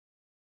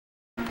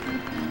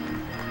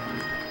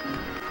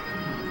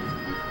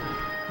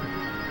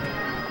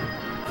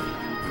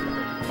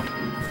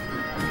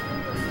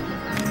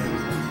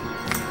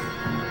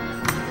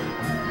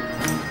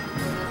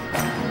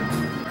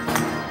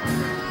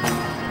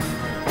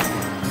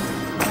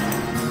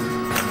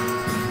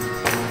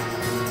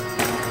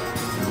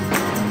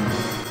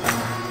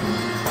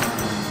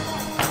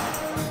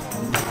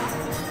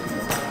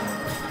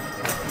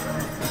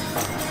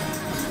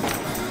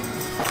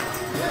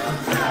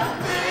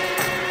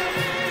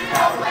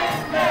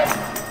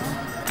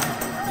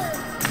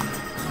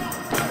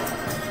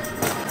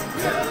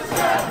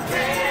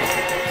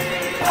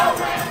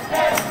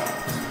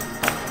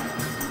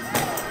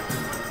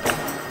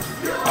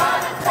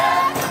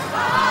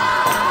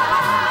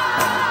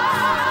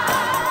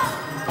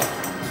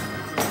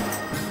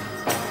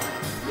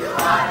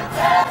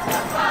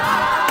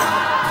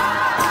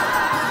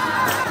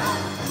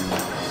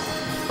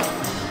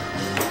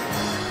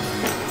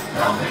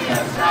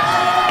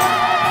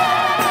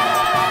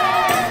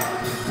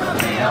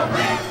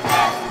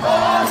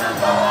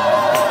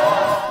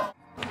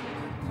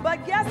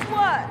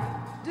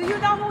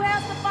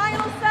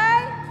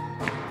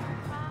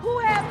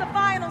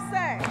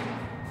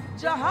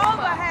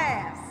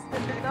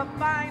the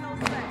final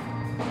say?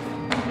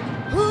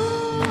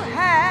 Who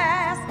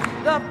has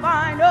the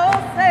final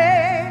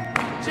say?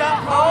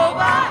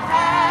 Jehovah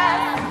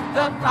has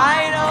the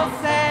final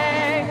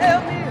say.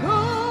 Tell me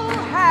who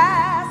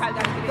has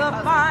the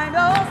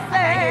final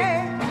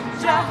say?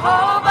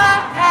 Jehovah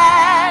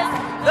has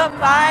the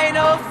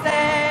final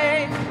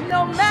say.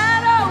 No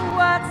matter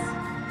what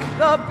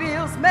the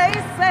bills may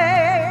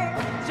say,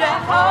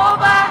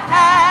 Jehovah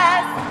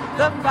has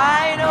the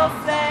final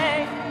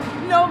say.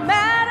 no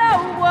matter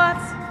what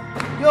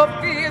your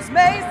fears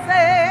may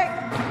say,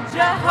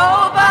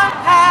 Jehovah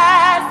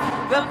has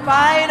the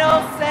final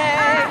say.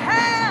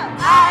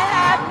 I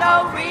have no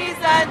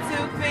reason to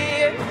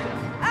fear.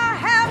 I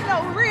have no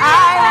reason.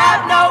 I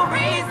have no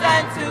reason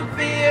to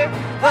fear.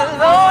 The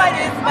Lord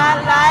is my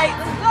light.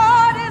 The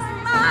Lord is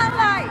my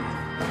light.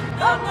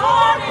 The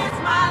Lord is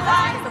my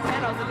light.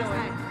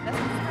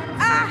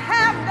 I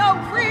have no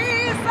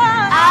reason.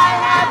 I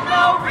have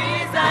no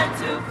reason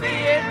to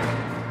fear.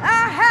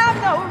 I have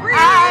no reason.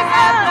 I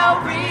have no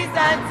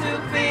reason to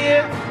fear.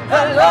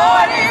 The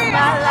Lord is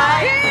my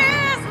light. He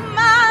is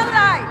my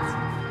light.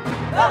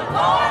 The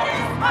Lord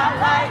is my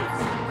light.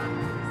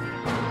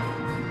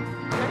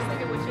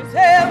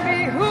 Tell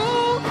me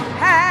who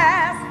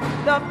has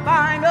the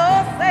final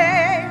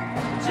say.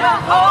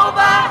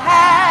 Jehovah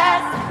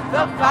has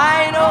the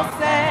final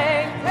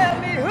say. Tell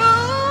me who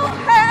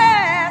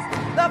has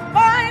the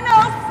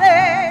final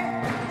say.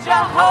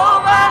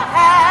 Jehovah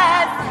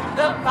has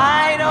the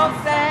final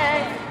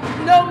say.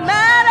 No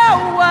matter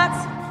what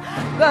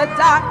the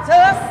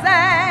doctor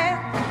says,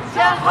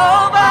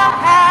 Jehovah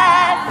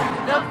has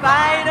the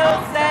final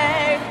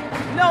say.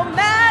 no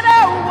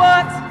matter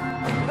what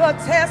the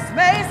test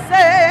may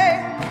say,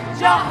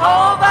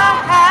 Jehovah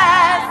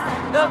has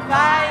the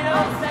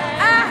final say.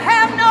 I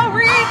have no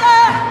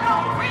reason. No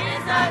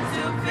reason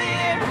to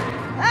fear.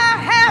 I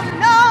have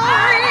no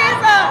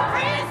reason.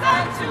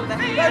 Reason to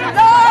fear. The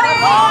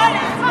Lord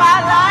is my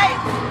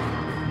light.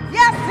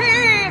 Yes, He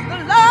is.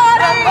 The Lord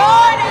The is.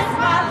 Lord is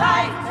my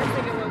light.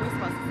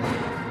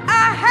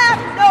 I have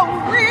no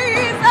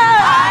reason.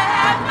 I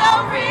have no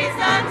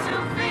reason to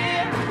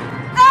fear.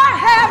 I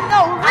have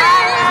no I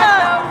have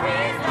no reason.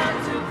 reason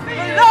to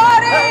fear. The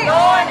Lord The is.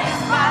 Lord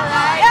is my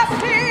light. Yes,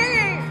 He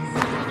is.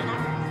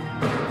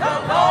 The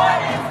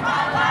Lord is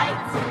my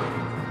light.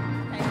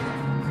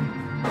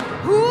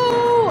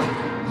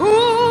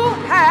 Who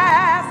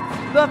has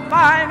the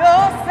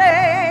final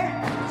say?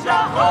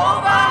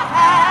 Jehovah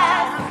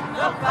has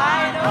the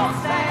final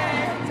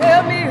say.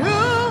 Tell me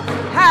who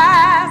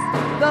has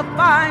the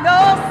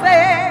final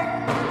say?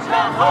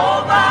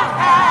 Jehovah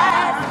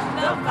has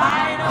the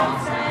final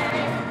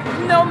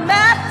say. No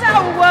matter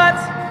what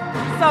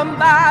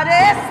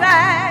somebody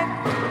says,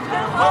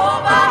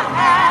 Jehovah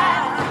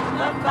has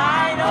the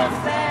final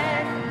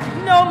say.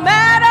 no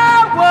matter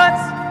what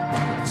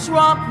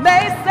Trump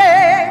may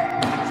say,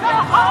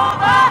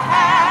 Jehovah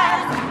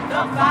has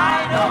the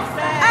final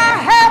say. I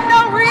have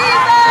no I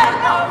reason. have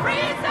no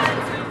reason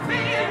to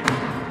fear.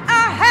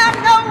 I have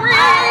no I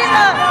reason.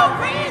 have no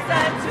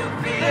reason to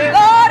fear. The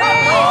Lord The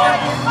is. Lord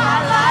is my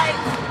light.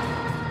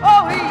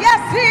 Oh,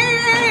 yes, He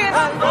is.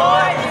 The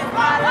Lord is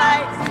my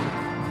light.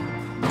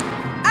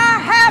 I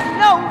have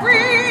no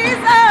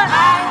reason.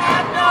 I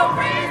have no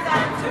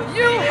reason to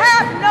You fear.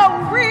 have no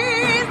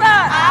reason.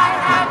 I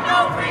have no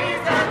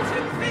reason to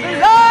fear.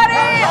 The Lord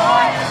The is.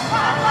 Lord is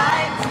my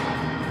light.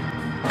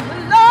 The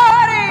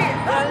Lord is.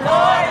 The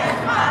Lord is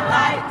my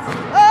light.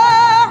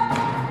 Oh,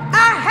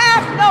 I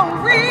have no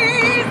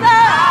reason.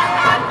 I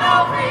have no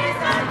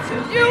reason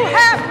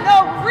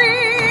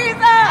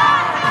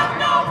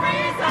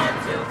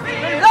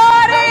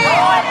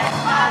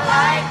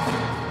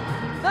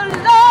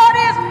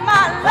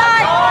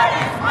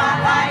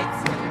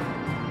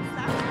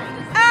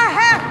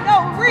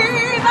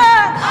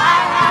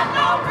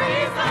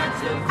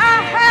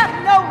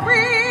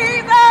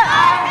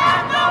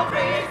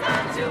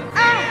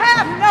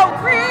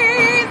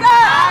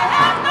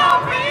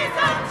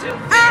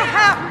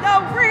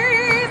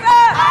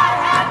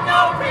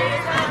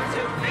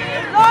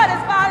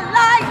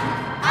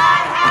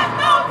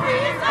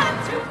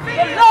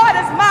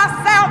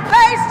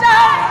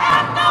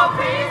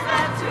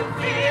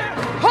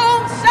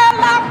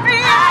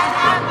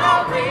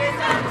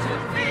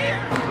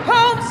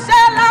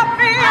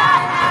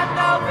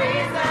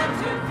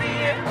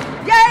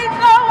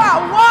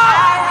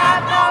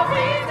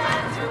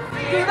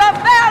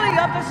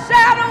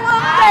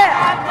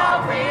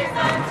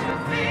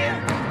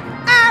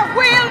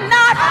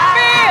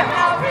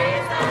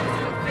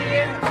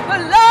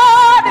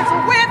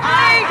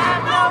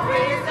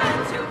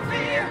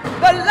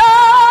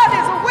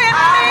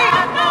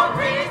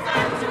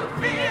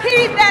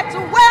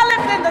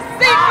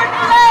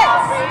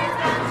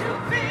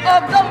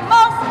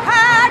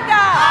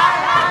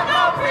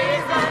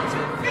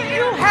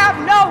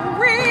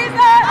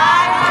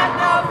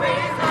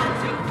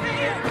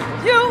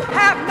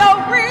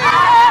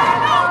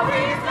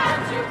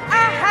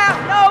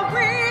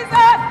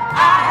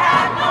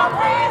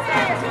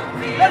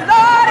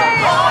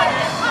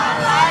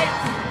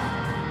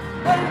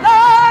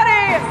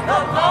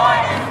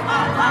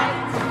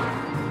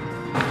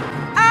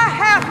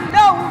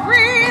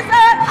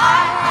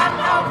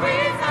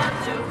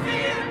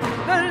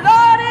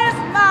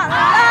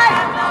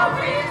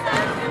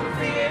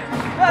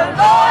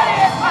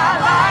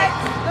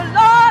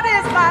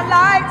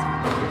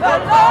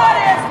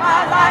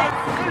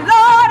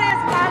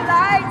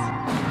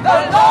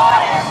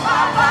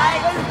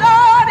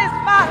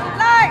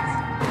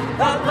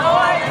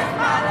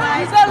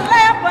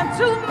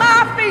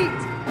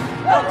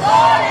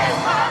Lord is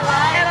my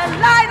light. And a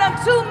light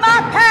unto my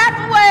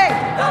pathway.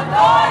 The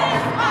Lord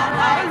is my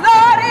light. The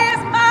Lord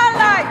is my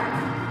light.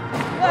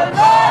 The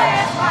Lord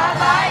is my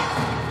light.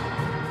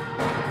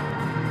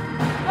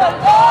 The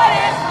Lord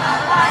is my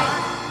light.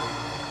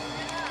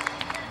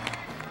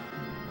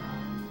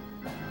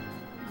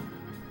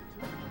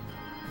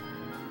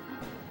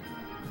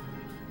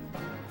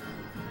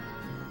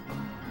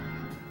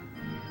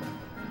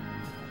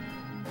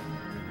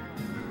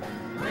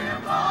 We're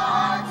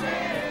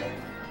marching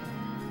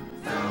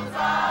to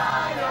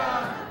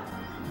Zion,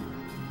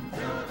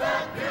 to the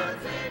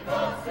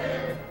beautiful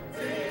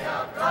city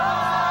of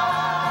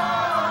God.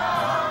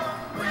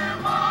 We're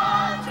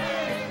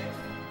marching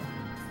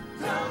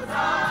to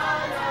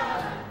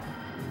Zion,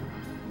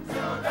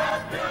 to the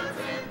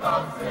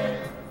beautiful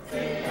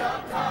city of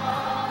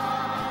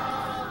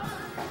God.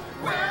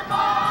 We're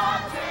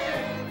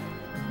marching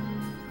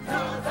to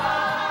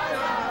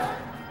Zion,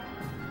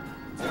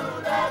 to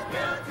the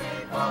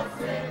beautiful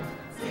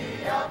city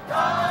of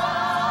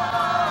God.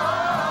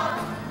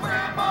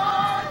 We're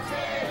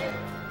marching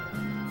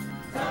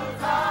to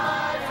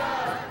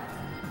Zion,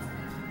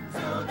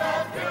 to the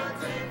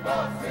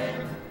beautiful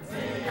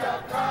city of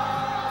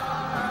God.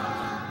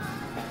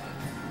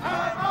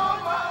 I'm on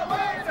my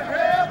way to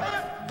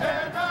heaven,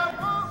 and I'm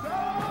so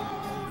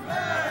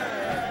glad.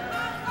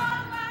 I'm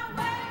on my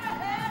way to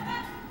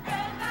heaven,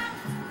 and I'm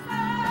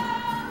so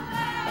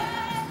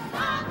glad.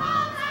 I'm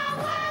on my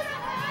way to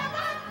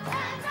heaven,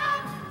 and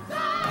I'm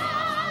so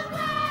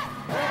glad.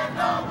 And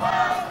the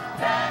world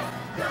can't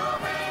do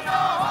me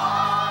no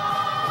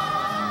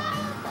harm.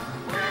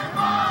 We're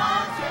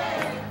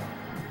marching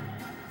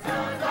to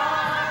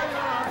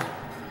Zion,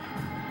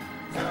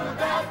 to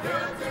the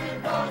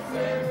beautiful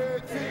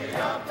city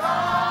of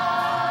God.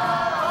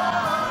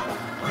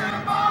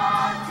 We're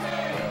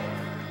marching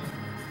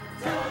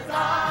to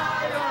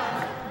Zion,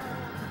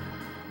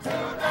 to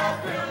the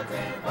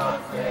beautiful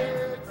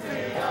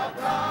city of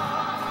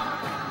God.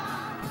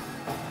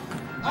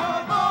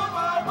 I'm on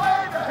my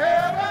way to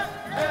heaven,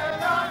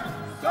 and I'm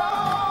so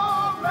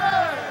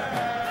glad.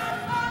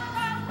 I'm on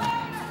my way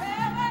to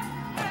heaven,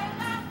 and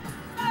I'm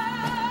so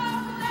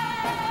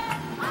glad.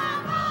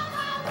 I'm on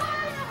my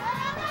way to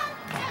heaven,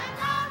 and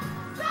I'm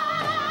so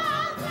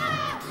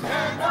glad.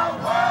 And the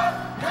world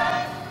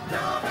can't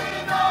do me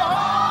no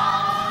harm.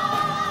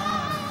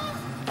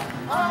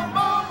 I'm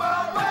on my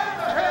way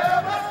to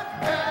heaven,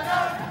 and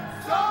I'm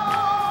so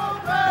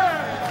glad.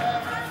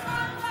 I'm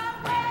on my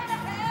way to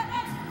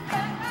heaven,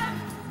 and I'm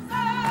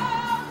so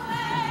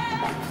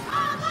glad.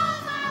 I'm on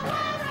my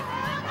way to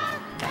heaven,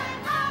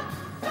 and I'm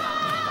so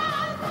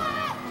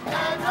glad.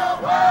 And the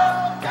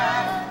world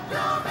can't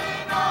do me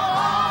no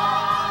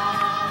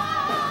harm.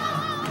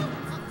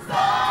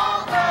 So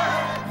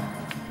glad.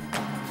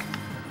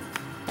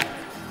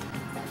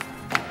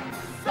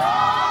 So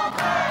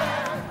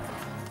glad.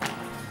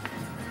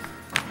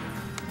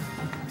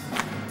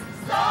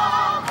 So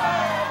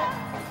glad.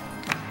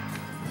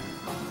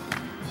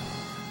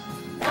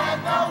 And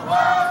the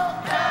world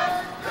can't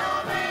do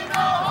me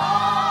no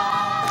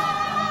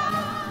harm.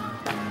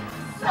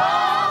 So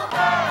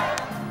glad.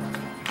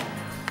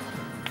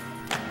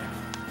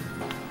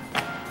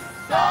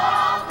 So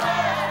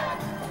glad.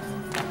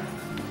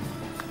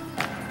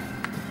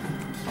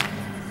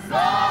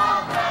 So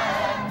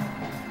glad.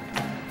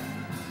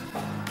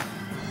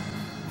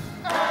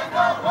 And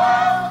the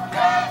world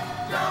can't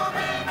do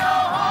me no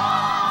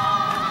harm.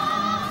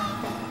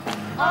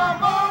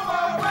 I'm on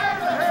my way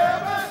to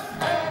heaven,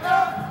 and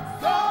I'm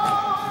so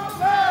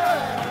glad.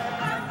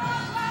 I'm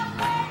on my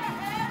way to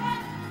heaven,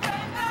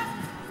 and I'm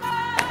so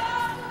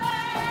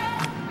glad.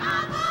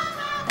 I'm on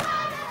my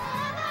way to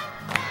heaven,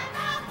 and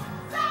I'm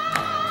so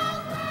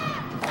glad.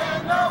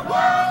 And the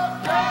world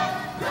can't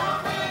do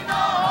me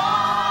no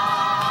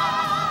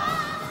harm.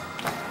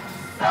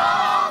 So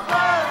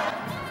glad.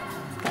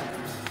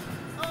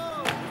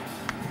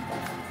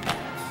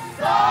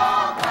 So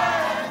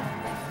glad.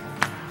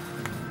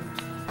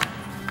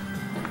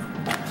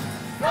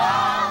 So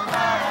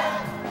glad.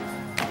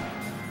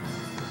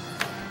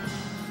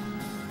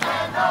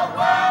 And the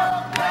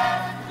world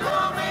can't do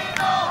me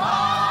no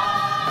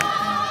harm.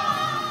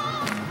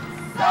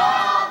 So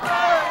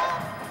glad.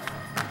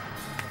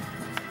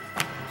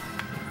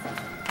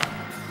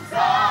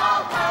 So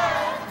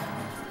glad.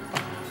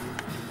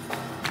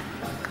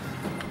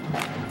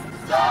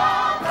 So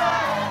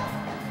glad.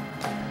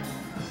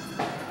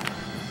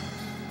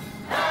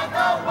 And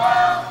the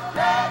world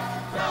can't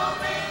do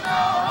me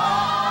no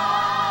harm.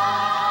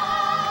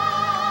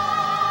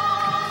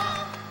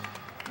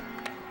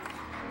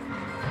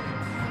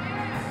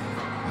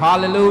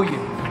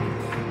 Hallelujah.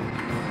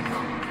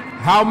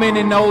 How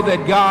many know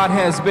that God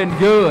has been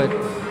good?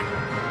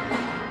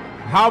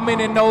 How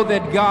many know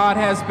that God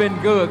has been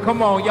good?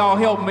 Come on, y'all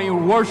help me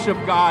worship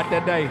God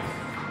today.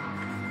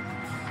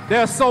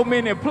 There's so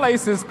many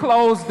places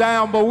closed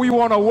down, but we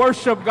want to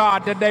worship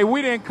God today.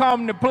 We didn't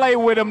come to play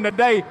with him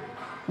today.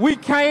 We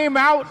came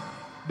out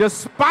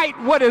despite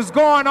what is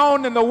going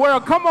on in the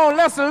world. Come on,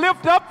 let's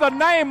lift up the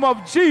name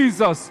of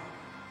Jesus.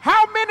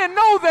 How many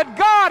know that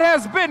God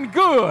has been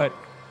good?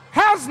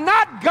 Has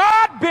not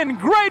God been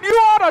great? You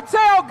ought to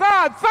tell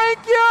God,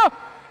 thank you,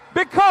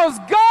 because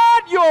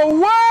God, you're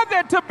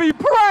worthy to be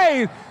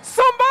praised.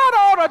 Somebody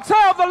ought to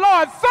tell the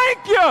Lord,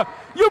 thank you.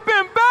 You've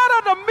been better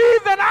to me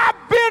than I've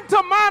been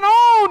to mine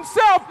own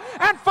self.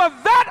 And for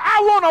that, I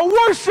want to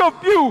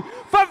worship you.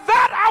 For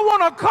that, I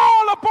want to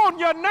call upon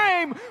your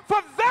name. For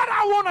that,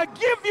 I want to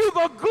give you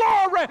the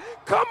glory.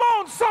 Come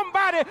on,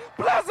 somebody.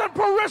 Pleasant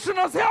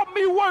parishioners, help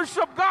me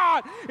worship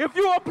God. If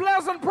you're a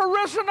pleasant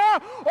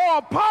parishioner or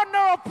a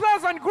partner of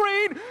Pleasant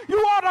Green, you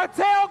ought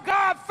to tell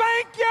God,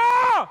 thank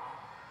you.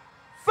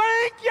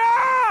 Thank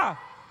you.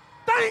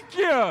 Thank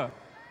you.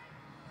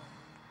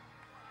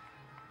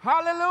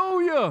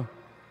 Hallelujah.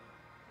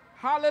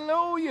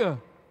 Hallelujah.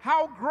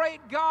 How great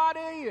God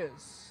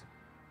is.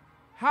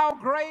 How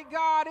great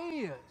God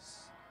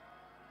is.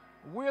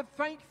 We're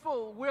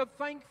thankful. We're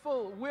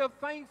thankful. We're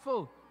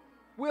thankful.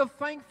 We're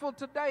thankful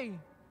today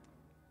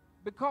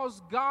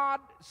because God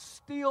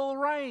still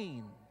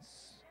reigns.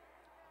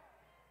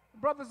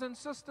 Brothers and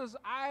sisters,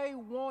 I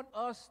want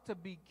us to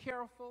be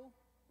careful.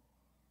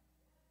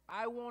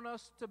 I want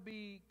us to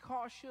be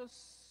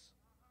cautious.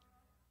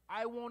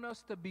 I want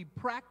us to be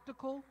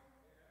practical.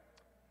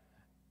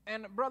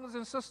 And brothers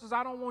and sisters,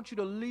 I don't want you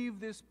to leave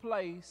this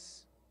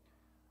place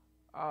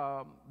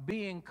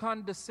being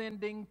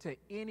condescending to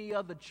any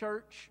other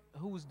church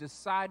who's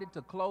decided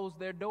to close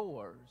their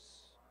doors.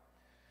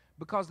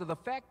 Because the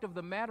fact of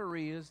the matter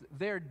is,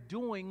 they're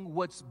doing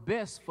what's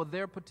best for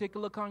their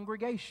particular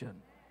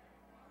congregation.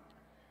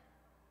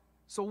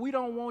 So we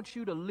don't want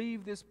you to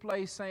leave this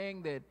place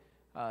saying that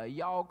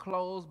y'all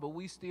closed, but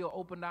we still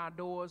opened our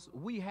doors.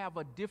 We have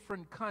a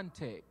different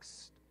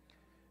context.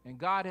 And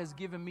God has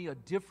given me a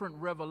different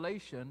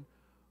revelation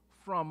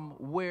from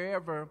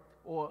wherever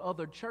or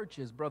other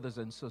churches, brothers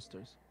and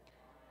sisters.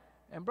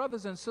 And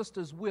brothers and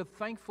sisters, we're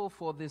thankful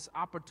for this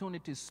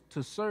opportunity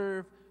to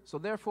serve. So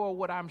therefore,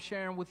 what I'm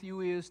sharing with you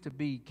is to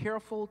be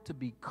careful, to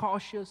be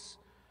cautious.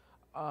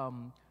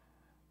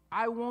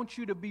 I want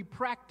you to be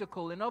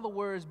practical. In other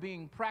words,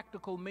 being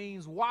practical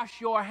means wash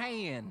your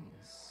hands.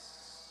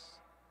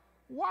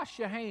 Wash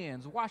your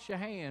hands. Wash your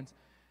hands.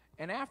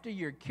 And after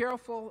you're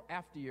careful,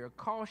 after you're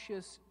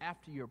cautious,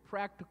 after you're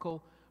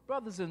practical,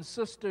 brothers and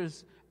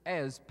sisters,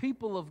 as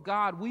people of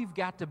God, we've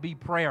got to be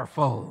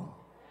prayerful.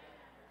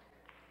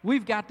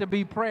 We've got to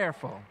be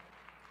prayerful.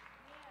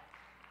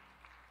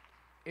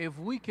 If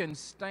we can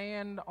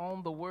stand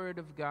on the Word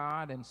of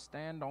God and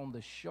stand on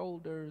the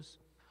shoulders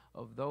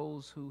of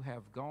those who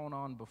have gone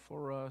on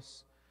before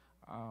us,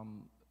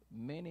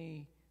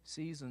 many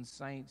seasoned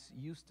saints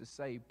used to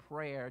say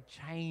prayer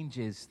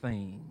changes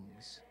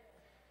things.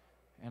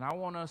 And I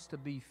want us to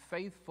be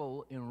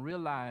faithful in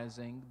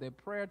realizing that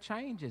prayer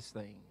changes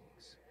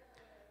things.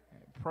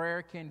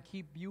 Prayer can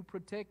keep you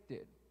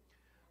protected.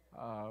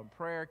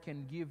 Prayer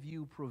can give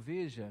you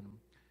provision.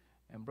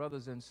 And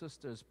brothers and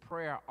sisters,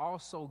 prayer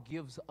also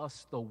gives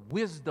us the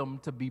wisdom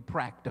to be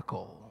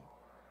practical.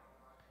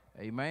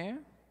 Amen.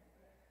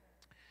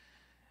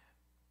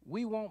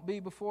 We won't be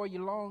before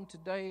you long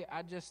today.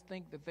 I just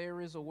think that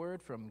there is a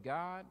word from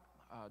God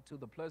to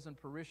the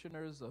pleasant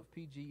parishioners of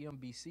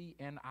PGMBC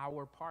and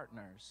our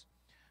partners.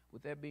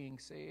 With that being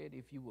said,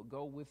 if you will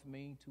go with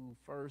me to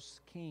 1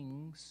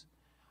 Kings,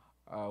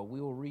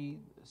 we'll read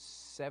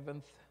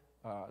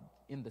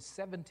in the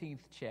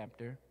 17th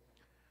chapter.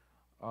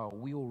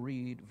 We'll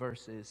read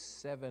verses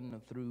 7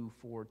 through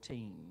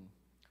 14.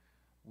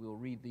 We'll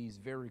read these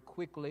very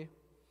quickly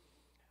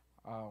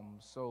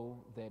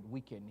so that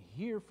we can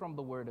hear from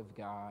the Word of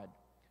God.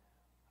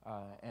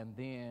 And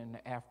then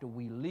after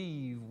we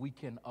leave, we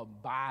can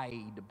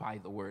abide by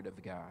the Word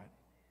of God.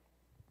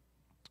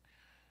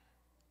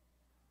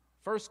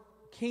 1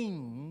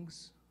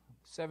 Kings,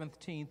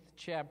 17th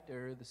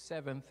chapter, the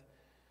 7th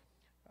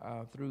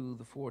through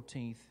the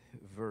 14th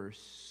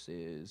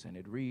verses. And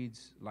it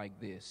reads like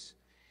this.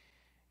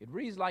 It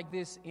reads like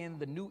this in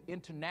the New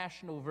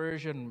International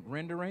Version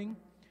rendering.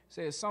 It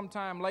says,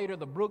 sometime later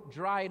the brook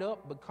dried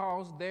up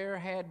because there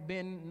had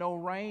been no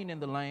rain in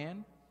the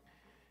land.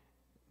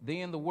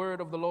 Then the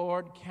word of the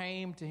Lord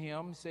came to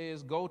him,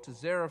 says, go to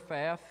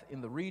Zarephath in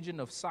the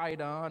region of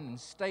Sidon and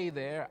stay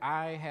there.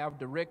 I have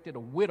directed a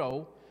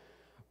widow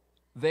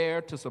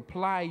there to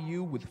supply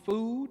you with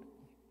food,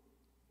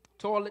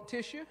 toilet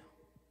tissue.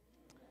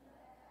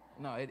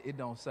 No, it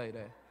don't say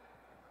that.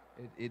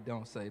 It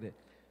don't say that.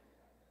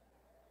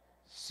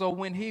 So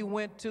when he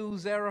went to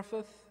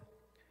Zarephath,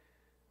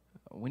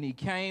 when he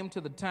came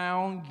to the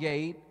town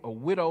gate, a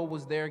widow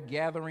was there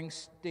gathering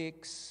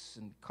sticks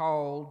and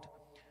called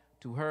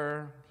to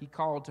her. He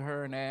called to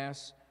her and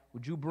asked,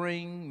 would you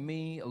bring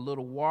me a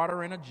little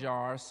water in a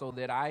jar so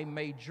that I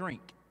may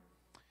drink?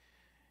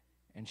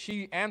 And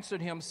she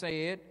answered him,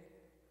 said,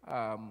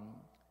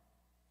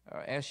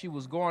 as she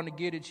was going to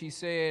get it, she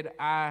said,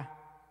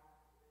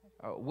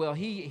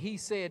 he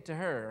said to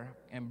her,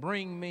 and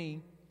bring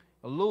me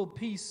a little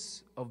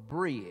piece of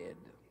bread.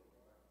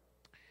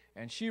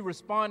 And she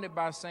responded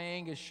by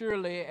saying, as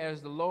surely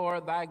as the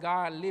Lord thy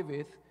God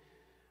liveth,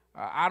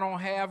 I don't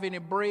have any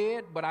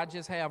bread, but I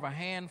just have a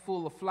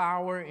handful of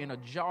flour in a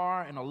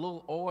jar and a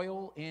little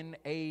oil in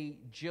a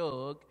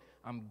jug.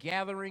 I'm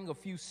gathering a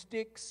few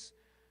sticks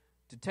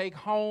to take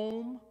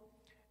home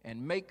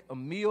and make a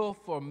meal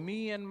for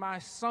me and my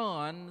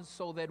son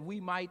so that we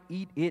might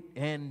eat it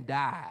and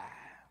die.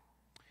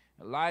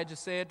 Elijah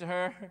said to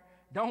her,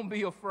 don't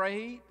be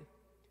afraid.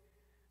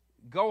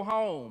 Go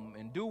home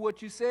and do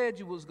what you said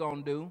you was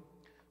going to do.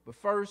 But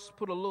first,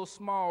 put a little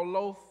small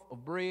loaf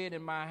of bread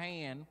in my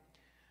hand,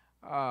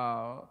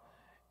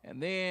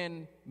 and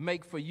then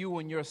make for you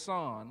and your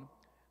son.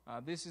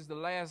 This is the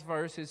last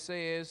verse. It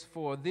says,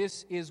 for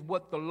this is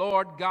what the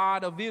Lord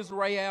God of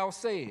Israel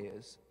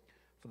says,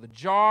 for the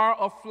jar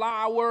of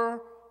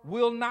flour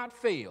will not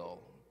fail,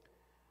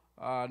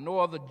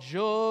 nor the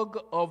jug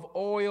of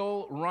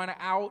oil run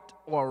out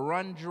or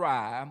run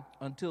dry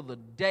until the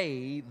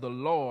day the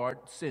Lord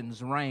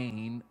sends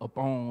rain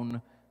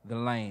upon the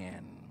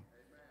land.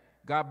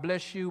 God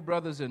bless you,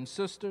 brothers and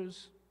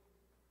sisters.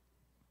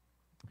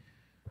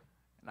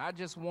 And I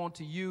just want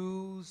to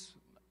use,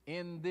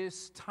 in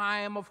this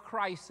time of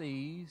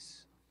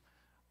crises,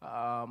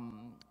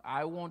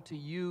 I want to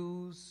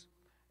use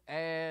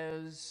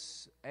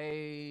as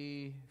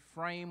a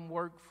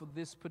framework for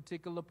this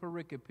particular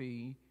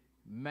pericope,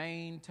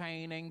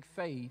 maintaining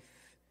faith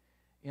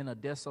in a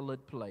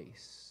desolate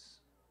place.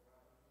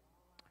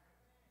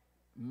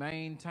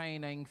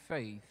 Maintaining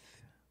faith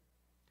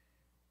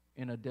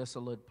in a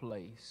desolate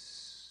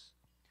place.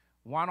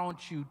 Why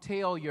don't you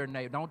tell your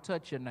neighbor, don't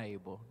touch your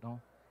neighbor,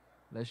 don't,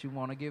 unless you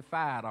want to get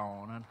fired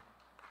on.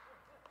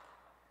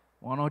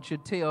 Why don't you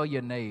tell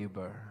your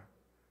neighbor,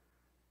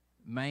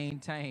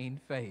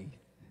 maintain faith,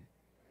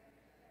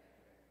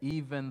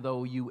 even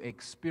though you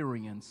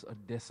experience a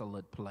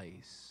desolate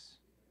place.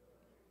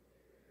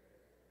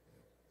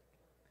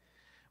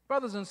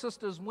 Brothers and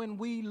sisters, when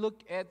we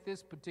look at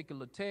this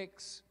particular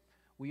text,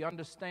 we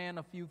understand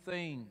a few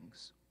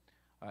things.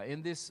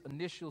 In this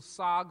initial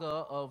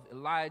saga of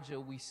Elijah,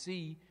 we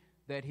see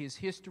that his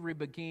history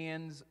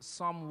begins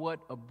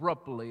somewhat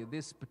abruptly.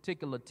 This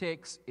particular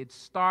text, it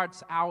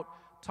starts out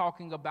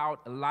talking about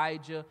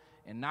Elijah,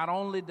 and not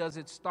only does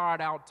it start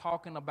out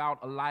talking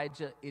about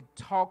Elijah, it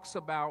talks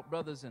about,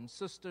 brothers and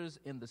sisters,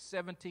 in the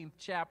 17th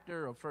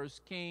chapter of 1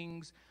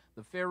 Kings,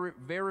 the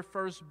very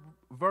first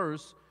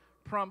verse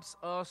prompts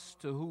us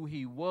to who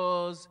he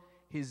was,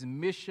 his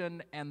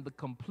mission, and the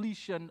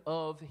completion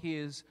of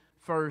his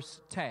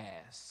first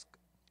task.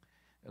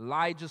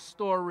 Elijah's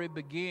story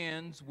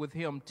begins with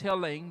him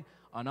telling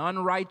an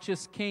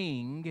unrighteous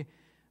king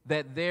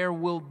that there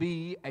will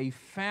be a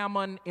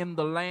famine in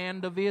the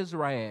land of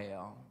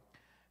Israel.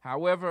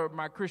 However,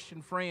 my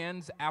Christian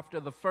friends, after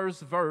the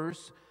first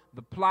verse,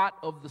 the plot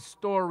of the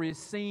story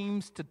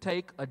seems to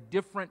take a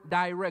different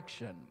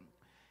direction.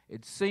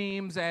 It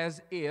seems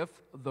as if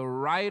the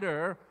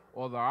writer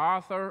or the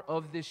author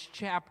of this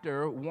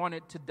chapter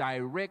wanted to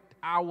direct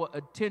our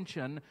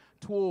attention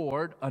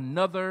toward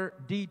another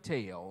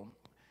detail.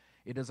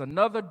 It is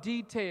another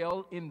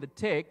detail in the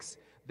text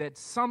that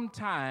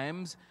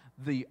sometimes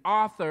the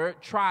author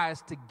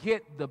tries to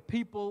get the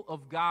people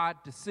of God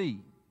to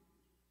see.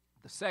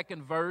 The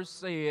second verse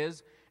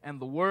says, and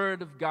the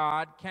word of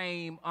God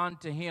came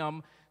unto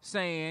him,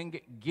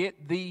 saying,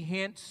 get thee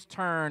hence,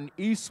 turn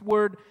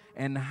eastward,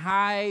 and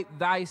hide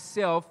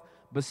thyself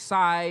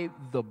beside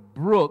the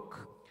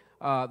brook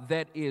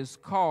that is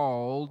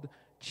called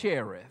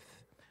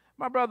Cherith.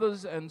 My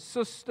brothers and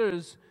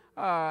sisters,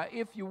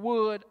 if you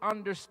would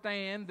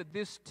understand that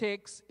this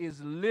text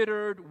is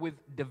littered with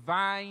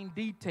divine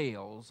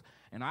details,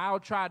 and I'll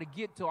try to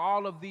get to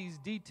all of these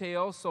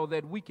details so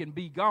that we can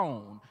be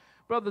gone.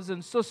 Brothers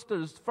and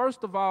sisters,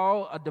 first of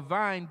all, a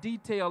divine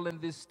detail in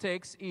this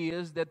text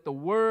is that the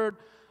word,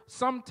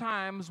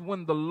 sometimes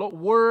when the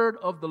word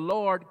of the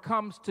Lord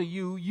comes to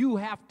you, you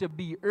have to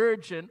be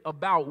urgent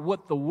about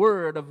what the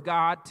word of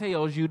God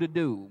tells you to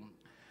do.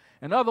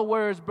 In other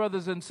words,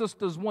 brothers and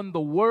sisters, when the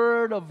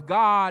word of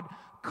God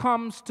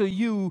comes to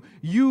you,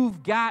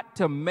 you've got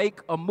to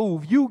make a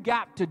move. You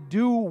got to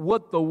do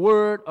what the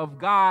word of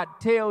God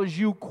tells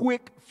you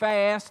quick,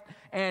 fast,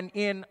 and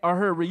in a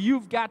hurry.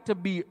 You've got to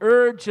be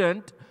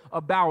urgent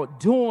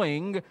about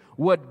doing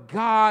what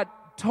God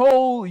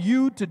told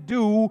you to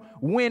do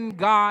when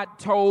God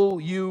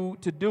told you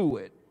to do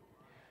it.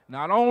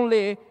 Not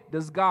only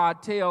does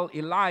God tell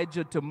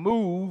Elijah to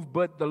move,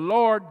 but the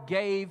Lord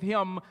gave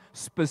him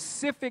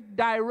specific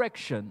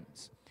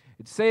directions.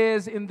 It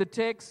says in the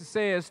text, it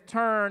says,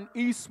 turn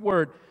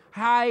eastward,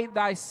 hide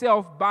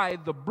thyself by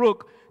the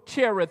brook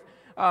Cherith,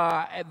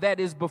 that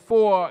is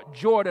before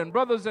Jordan.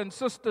 Brothers and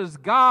sisters,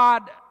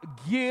 God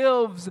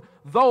gives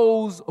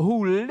those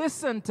who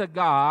listen to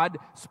God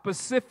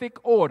specific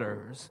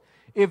orders.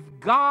 If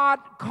God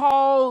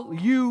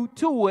calls you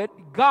to it,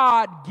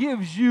 God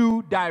gives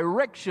you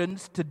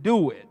directions to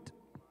do it.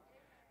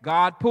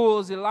 God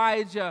pulls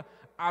Elijah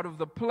out of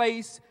the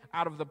place,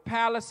 out of the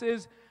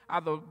palaces,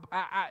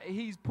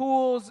 he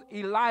pulls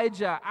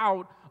Elijah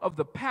out of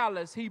the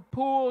palace. He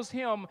pulls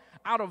him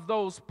out of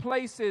those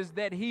places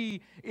that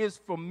he is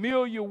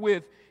familiar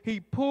with. He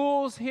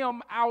pulls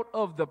him out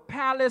of the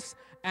palace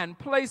and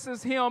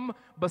places him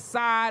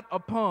beside a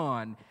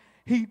pond.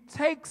 He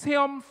takes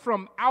him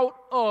from out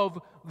of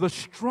the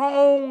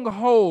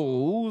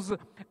strongholds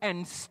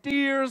and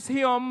steers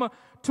him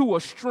to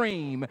a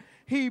stream.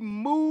 He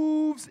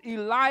moves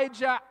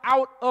Elijah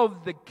out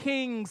of the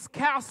king's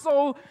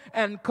castle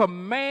and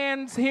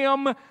commands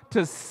him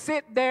to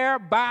sit there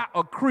by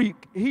a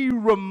creek. He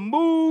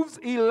removes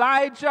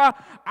Elijah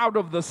out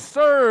of the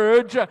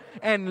surge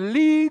and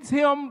leads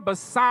him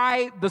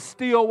beside the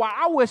still water.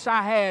 I wish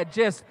I had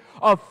just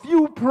a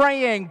few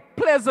praying,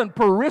 pleasant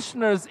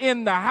parishioners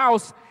in the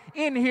house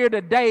in here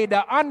today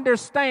to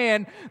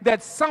understand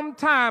that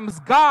sometimes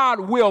God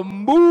will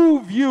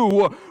move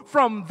you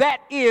from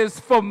that is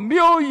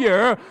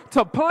familiar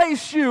to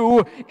place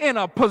you in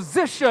a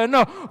position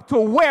to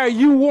where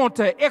you want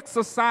to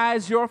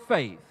exercise your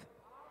faith.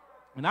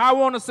 And I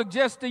want to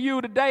suggest to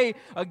you today,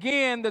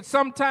 again, that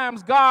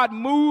sometimes God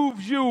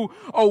moves you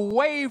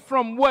away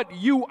from what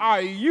you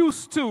are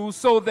used to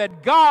so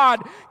that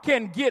God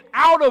can get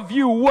out of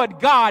you what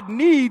God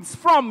needs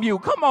from you.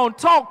 Come on,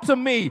 talk to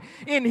me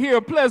in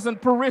here,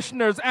 pleasant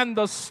parishioners. And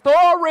the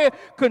story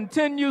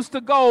continues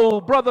to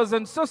go, brothers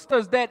and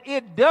sisters, that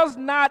it does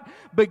not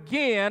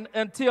begin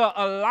until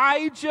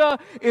Elijah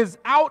is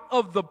out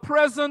of the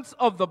presence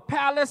of the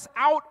palace,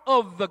 out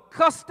of the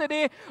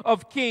custody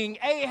of King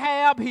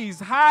Ahab.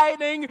 He's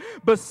hiding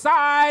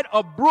beside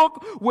a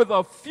brook with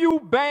a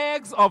few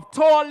bags of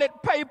toilet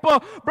paper,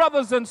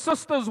 brothers and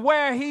sisters,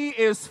 where he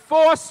is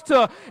forced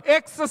to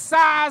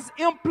exercise,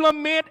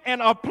 implement,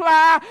 and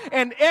apply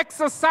and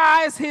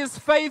exercise his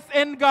faith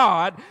in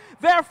God.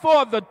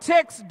 Therefore, the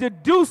text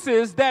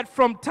deduces that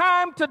from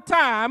time to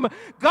time,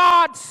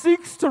 God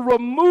seeks to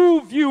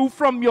remove you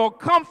from your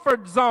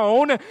comfort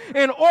zone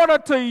in order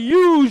to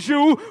use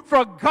you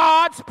for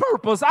God's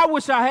purpose. I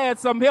wish I had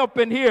some help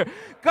in here.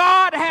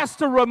 God has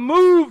to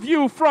remove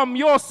you from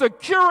your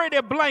security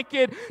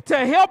blanket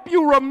to help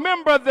you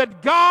remember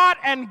that God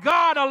and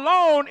God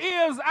alone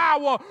is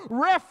our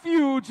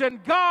refuge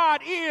and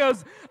God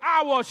is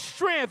our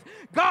strength.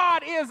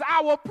 God is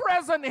our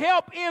present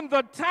help in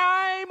the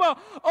time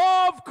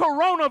of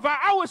coronavirus.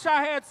 I wish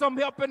I had some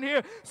help in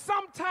here.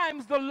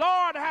 Sometimes the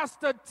Lord has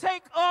to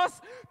take us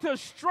to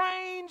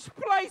strange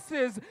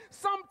places.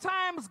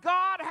 Sometimes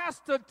God has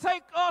to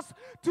take us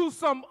to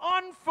some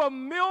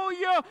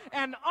unfamiliar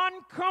and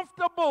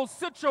uncomfortable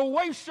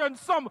situations,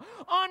 some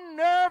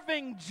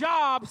unnerving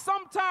jobs.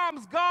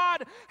 Sometimes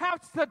God has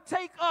to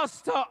take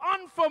us to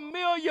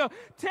unfamiliar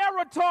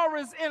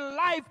territories in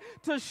life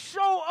to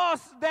show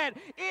us that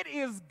it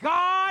is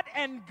God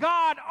and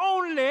God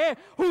only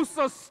who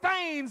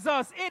sustains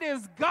us. It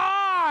is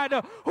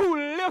God who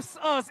lifts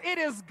us. It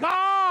is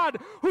God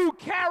who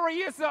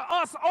carries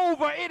us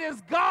over. It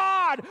is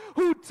God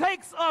who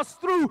takes us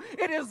through.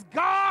 It is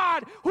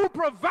God who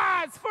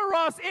provides for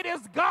us. It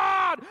is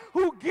God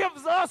who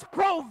gives us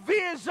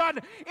provision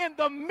in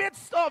the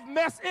midst of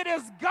mess. It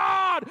is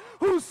God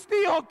who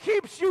still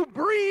keeps you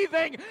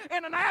breathing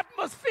in an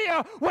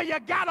atmosphere where you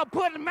gotta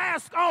put a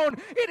mask on.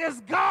 It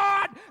is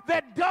God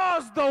that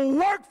does the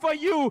work for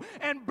you.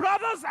 And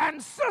brothers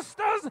and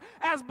sisters,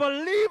 as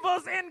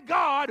believers in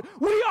God,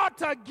 we ought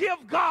to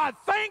give God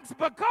thanks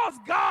because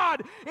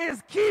God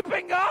is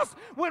keeping us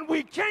when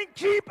we can't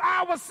keep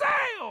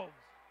ourselves.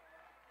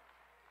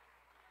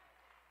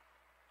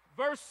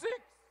 Verse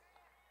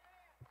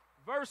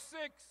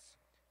 6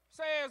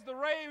 says, the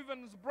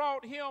ravens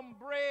brought him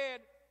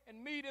bread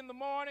and meat in the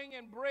morning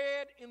and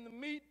bread in the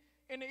meat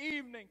in the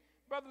evening.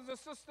 Brothers and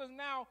sisters,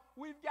 now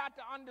we've got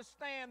to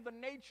understand the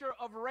nature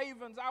of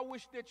ravens. I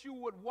wish that you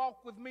would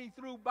walk with me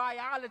through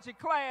biology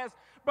class.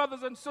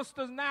 Brothers and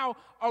sisters, now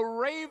a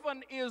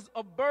raven is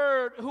a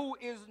bird who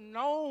is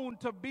known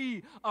to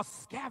be a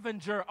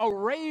scavenger. A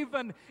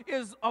raven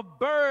is a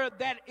bird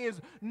that is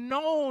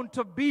known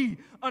to be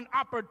an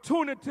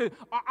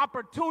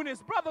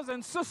opportunist. Brothers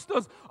and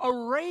sisters, a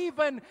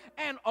raven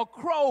and a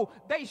crow,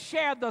 they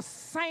share the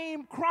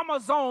same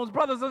chromosomes,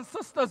 brothers and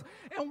sisters.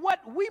 And what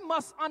we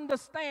must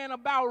understand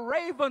about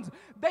ravens,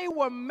 they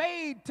were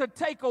made to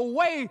take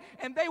away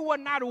and they were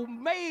not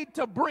made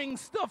to bring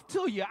stuff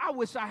to you. I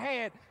wish I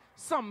had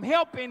some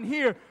help in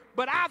here,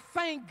 but I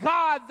thank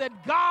God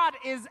that God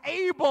is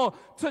able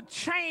to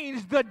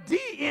change the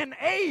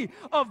DNA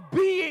of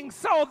being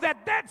so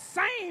that that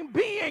same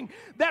being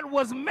that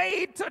was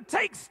made to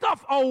take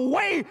stuff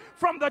away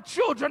from the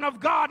children of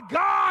God,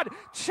 God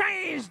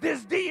changed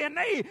this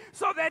DNA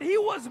so that he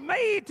was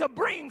made to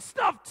bring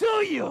stuff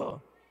to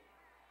you.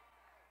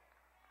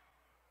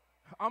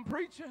 I'm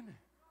preaching.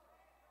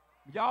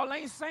 Y'all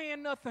ain't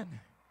saying nothing.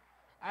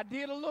 I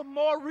did a little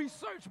more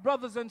research,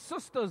 brothers and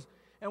sisters,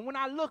 and when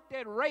I looked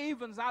at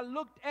ravens, I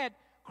looked at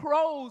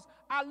crows,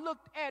 I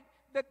looked at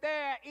that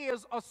there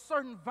is a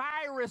certain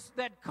virus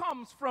that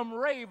comes from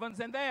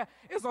ravens and there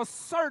is a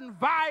certain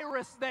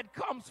virus that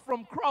comes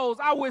from crows.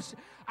 I wish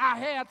I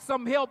had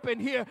some help in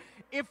here.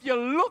 if you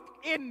look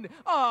in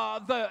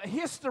the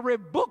history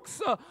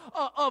books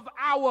of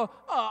our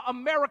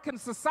American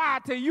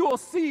society, you will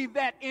see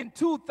that in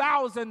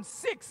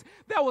 2006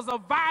 there was a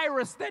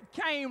virus that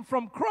came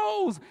from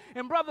crows.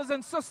 And brothers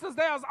and sisters,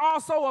 there's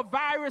also a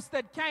virus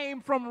that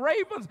came from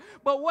ravens.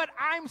 But what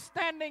I'm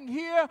standing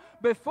here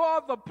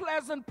before the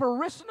pleasant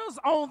parishioners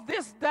on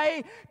this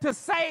day to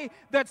say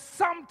that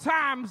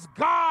sometimes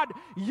God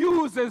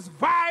uses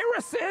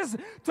viruses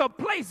to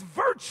place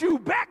virtue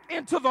back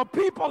into the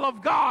people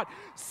of God.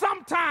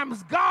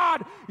 Sometimes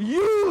God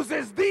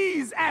uses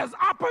these as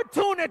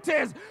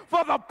opportunities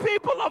for the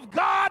people of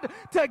God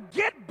to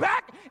get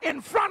back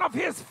in front of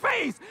his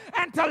face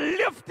and to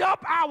lift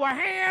up our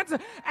hands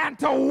and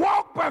to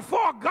walk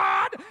before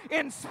God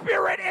in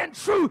spirit and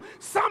truth.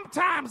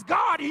 Sometimes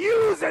God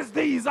uses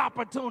these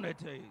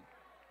opportunities.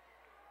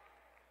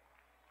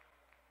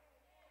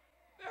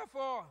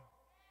 Therefore,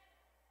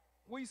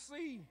 we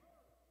see,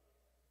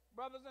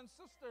 brothers and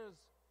sisters,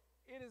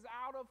 it is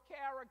out of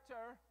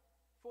character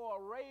for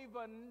a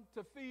raven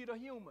to feed a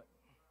human.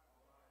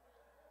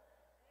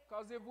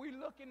 Because if we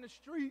look in the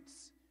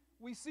streets,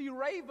 we see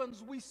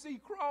ravens, we see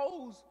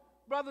crows.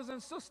 Brothers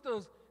and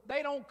sisters,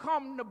 they don't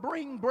come to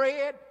bring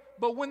bread,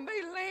 but when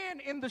they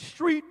land in the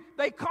street,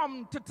 they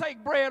come to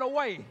take bread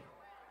away.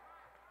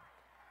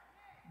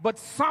 But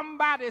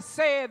somebody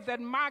said that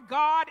my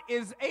God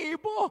is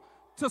able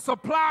to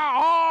supply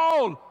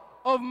all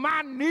of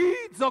my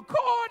needs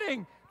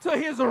according to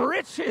his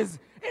riches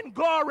in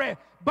glory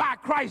by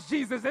Christ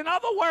Jesus. In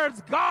other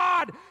words,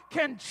 God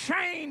can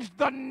change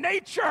the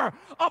nature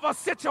of a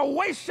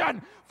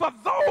situation for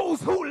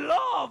those who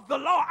love the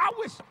Lord. I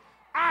wish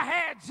I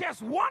had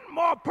just one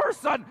more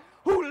person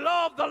who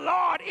love the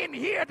Lord in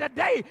here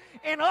today.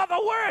 In other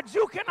words,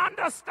 you can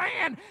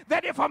understand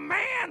that if a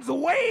man's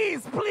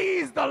ways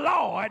please the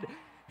Lord,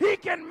 he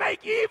can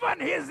make even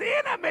his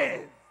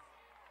enemies.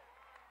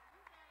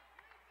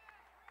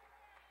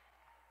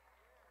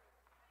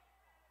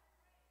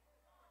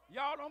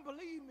 Y'all don't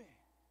believe me.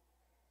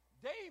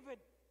 David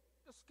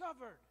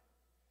discovered,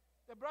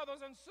 the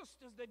brothers and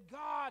sisters, that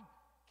God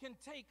can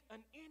take an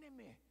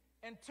enemy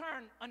and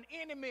turn an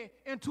enemy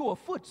into a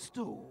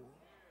footstool.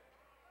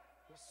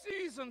 The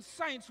seasoned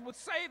saints would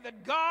say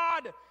that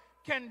God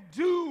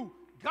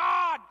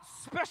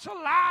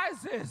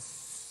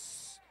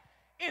specializes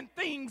in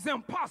things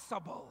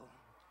impossible.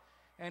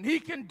 And he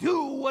can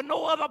do what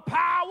no other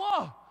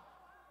power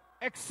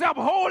except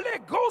Holy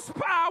Ghost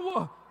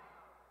power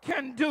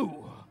can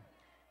do.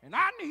 And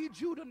I need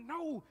you to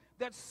know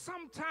that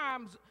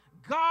sometimes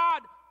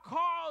God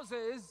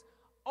causes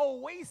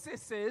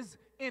oases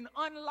in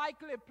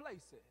unlikely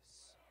places.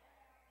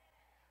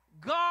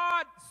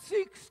 God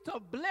seeks to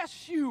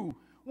bless you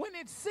when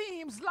it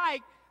seems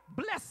like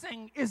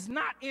blessing is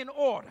not in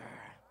order.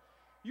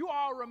 You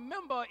all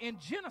remember in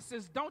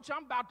Genesis, don't you?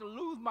 I'm about to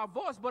lose my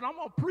voice, but I'm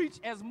going to preach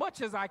as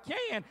much as I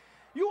can.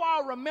 You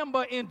all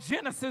remember in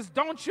Genesis,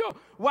 don't you?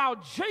 While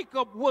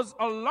Jacob was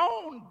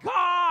alone,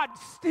 God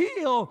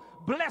still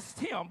blessed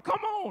him.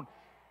 Come on.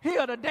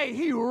 Here today,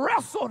 he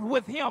wrestled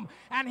with him,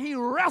 and he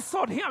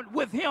wrestled him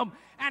with him,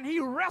 and he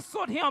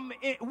wrestled him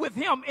with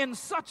him in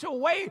such a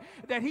way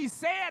that he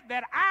said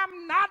that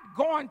I'm not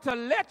going to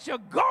let you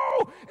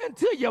go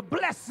until you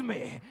bless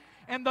me.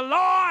 And the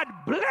Lord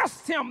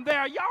blessed him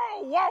there.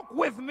 Y'all walk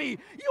with me.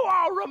 You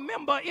all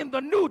remember in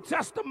the New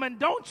Testament,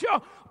 don't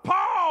you?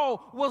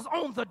 Paul was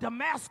on the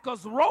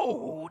Damascus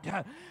road.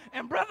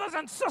 And brothers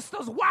and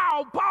sisters,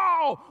 while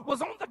Paul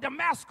was on the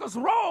Damascus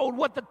road,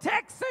 what the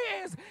text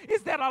says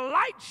is that a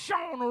light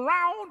shone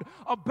round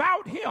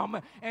about him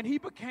and he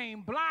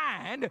became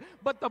blind.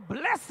 But the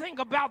blessing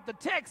about the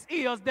text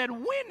is that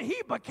when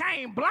he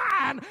became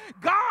blind,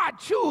 God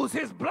chose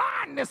his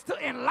blindness to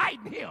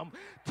enlighten him.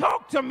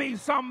 Talk to me,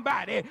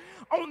 somebody.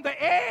 On the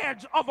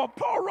edge of a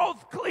porous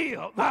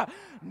cliff,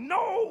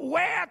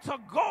 nowhere to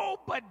go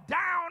but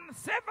down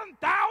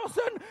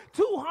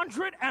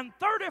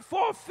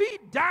 7,234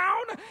 feet down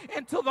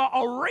into the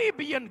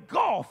Arabian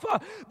Gulf.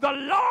 The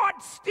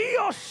Lord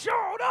still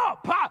showed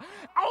up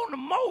on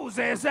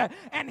Moses,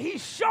 and he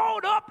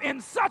showed up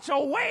in such a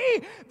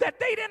way that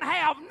they didn't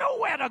have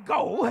nowhere to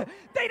go.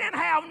 They didn't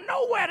have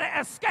nowhere to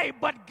escape,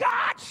 but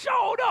God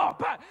showed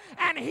up,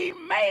 and he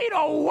made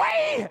a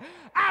way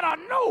out of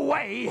no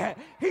way.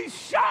 He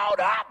showed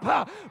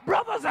up,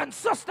 brothers and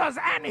sisters,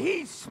 and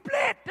he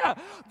split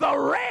the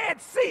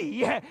Red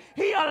Sea.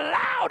 He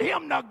allowed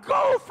him to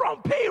go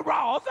from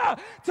Peroth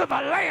to the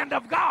land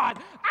of God.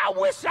 I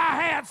wish I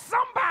had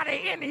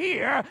somebody in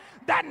here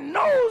that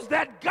knows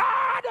that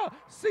God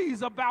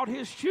sees about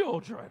his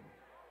children.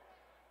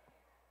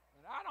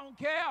 And I don't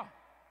care.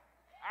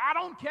 I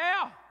don't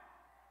care.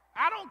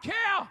 I don't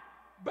care,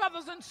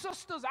 brothers and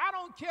sisters. I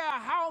don't care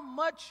how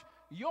much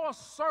your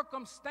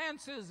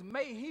circumstances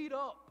may heat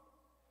up.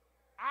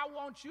 I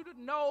want you to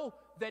know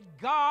that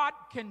God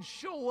can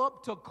show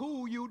up to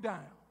cool you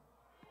down.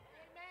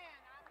 Amen.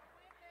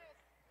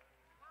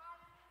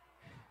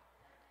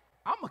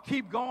 I'm going to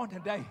keep going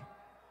today.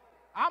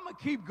 I'm going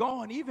to keep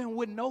going even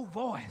with no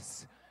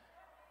voice.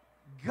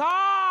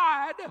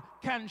 God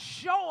can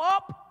show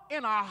up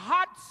in a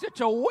hot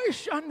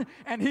situation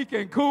and he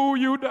can cool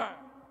you down.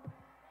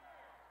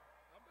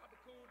 I'm about to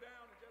cool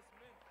down in just a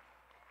minute.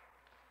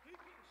 He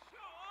can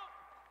show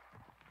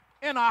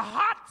up in a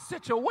hot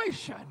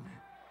situation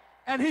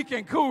and he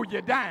can cool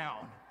you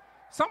down.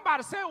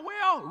 Somebody said,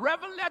 well,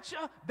 Reverend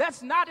Letcher,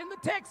 that's not in the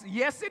text.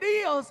 Yes, it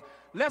is.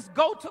 Let's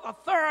go to the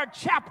 3rd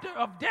chapter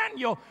of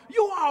Daniel.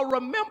 You all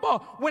remember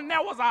when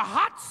there was a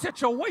hot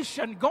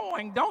situation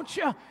going, don't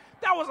you?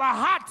 There was a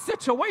hot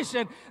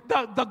situation.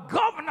 The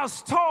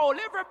governors told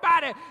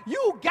everybody,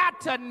 you got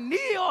to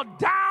kneel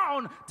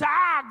down to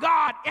our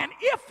God. And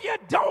if you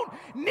don't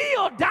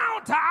kneel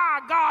down to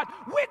our God,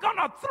 we're going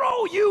to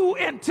throw you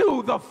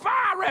into the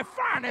fiery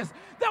furnace.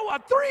 There were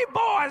 3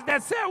 boys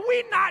that said,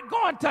 we're not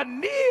going to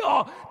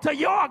kneel to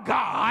your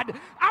God.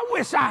 I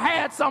wish I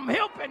had some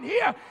help in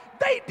here.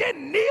 They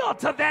didn't kneel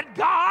to that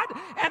God,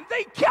 and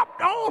they kept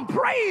on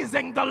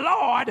praising the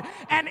Lord.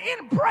 And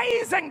in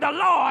praising the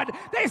Lord,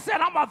 they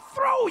said, I'm going to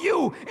throw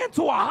you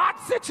into a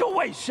hot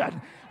situation.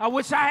 I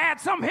wish I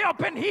had some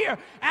help in here.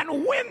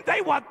 And when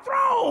they were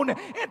thrown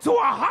into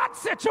a hot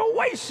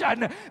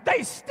situation,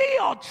 they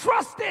still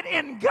trusted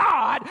in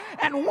God.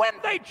 And when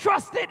they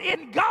trusted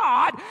in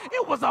God,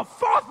 it was a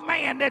 4th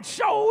man that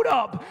showed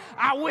up.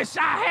 I wish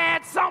I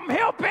had some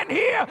help in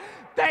here.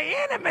 The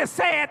enemy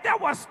said there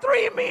was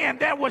 3 men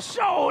that were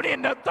thrown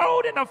in the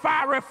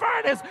fiery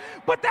furnace,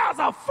 but there's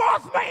a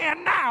 4th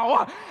man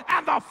now,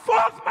 and the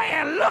 4th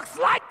man looks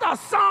like the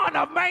Son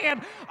of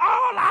Man.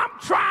 All I'm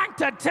trying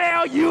to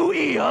tell you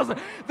is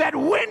that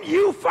when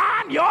you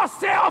find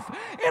yourself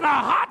in a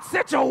hot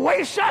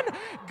situation,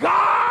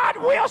 God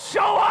will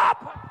show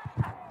up.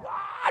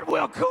 God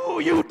will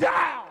cool you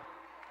down.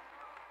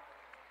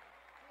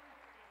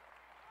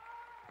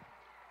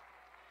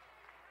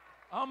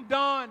 I'm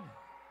done.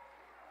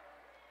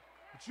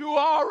 You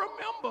all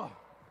remember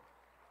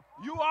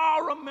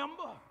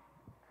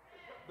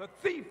the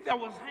thief that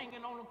was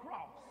hanging on the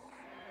cross.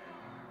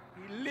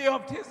 He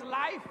lived his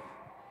life,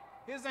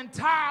 his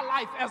entire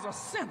life as a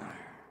sinner.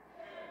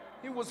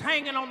 He was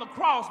hanging on the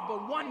cross,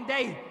 but one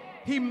day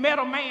he met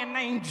a man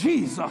named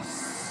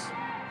Jesus.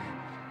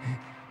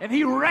 And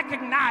he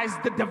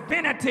recognized the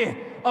divinity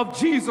of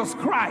Jesus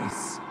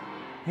Christ.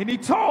 And he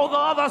told the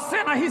other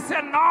sinner, he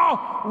said,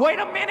 no, wait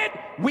a minute,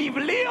 we've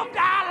lived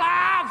our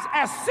lives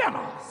as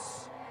sinners.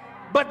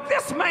 But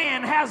this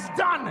man has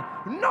done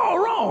no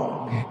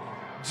wrong.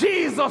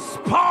 Jesus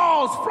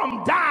paused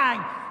from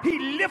dying. He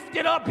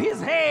lifted up his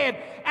head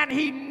and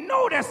he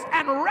noticed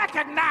and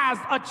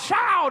recognized a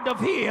child of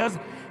his.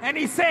 And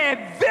he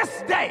said,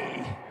 this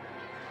day,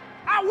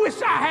 I wish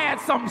I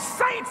had some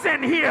saints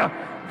in here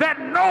that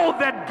know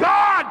that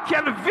God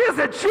can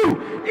visit you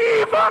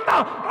even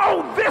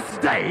on this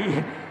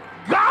day.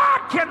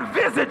 God can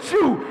visit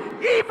you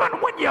even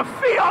when you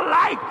feel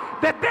like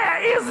that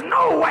there is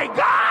no way.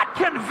 God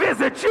can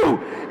visit you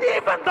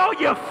even though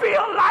you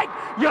feel like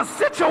your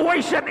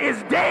situation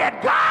is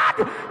dead.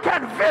 God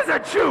can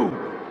visit you.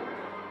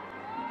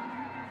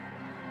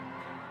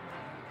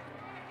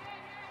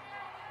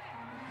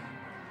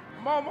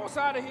 I'm almost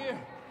out of here.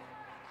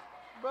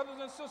 Brothers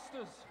and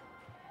sisters,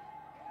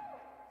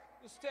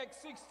 this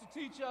text seeks to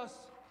teach us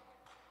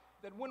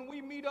that when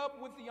we meet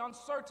up with the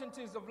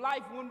uncertainties of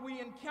life, when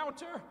we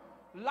encounter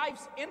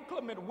life's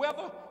inclement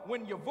weather,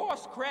 when your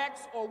voice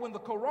cracks, or when the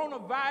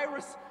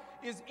coronavirus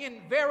is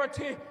in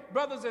verity,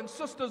 brothers and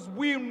sisters,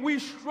 when we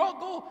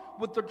struggle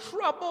with the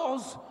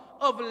troubles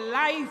of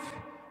life,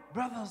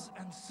 brothers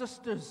and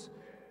sisters,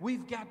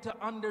 we've got to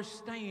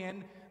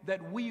understand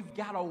that we've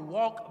got to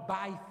walk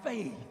by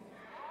faith.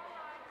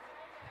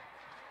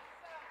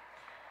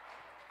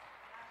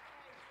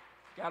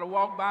 Got to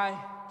walk by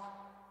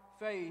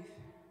faith.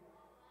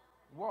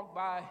 Walk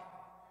by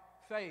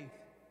faith.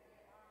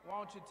 Why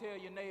don't you tell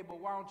your neighbor,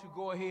 why don't you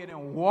go ahead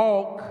and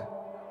walk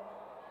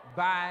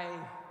by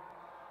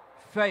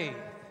faith?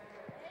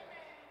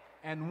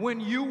 And when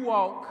you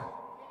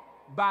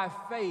walk by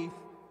faith,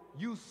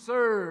 you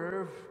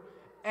serve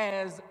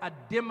as a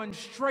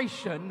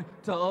demonstration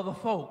to other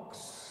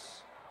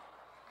folks.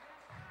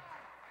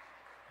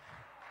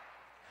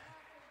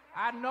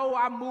 I know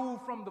I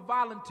moved from the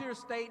volunteer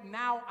state,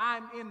 now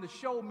I'm in the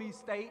show me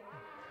state.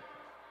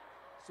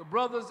 So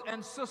brothers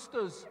and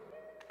sisters,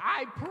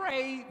 I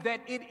pray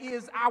that it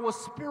is our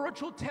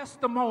spiritual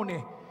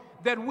testimony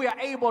that we are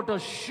able to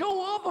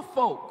show other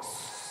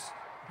folks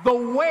the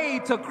way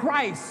to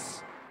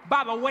Christ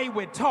by the way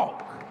we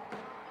talk.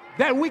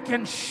 That we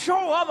can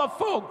show other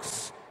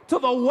folks to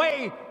the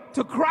way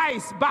to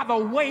Christ by the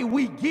way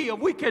we give.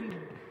 We can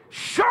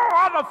show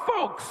other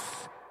folks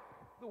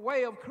the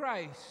way of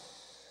Christ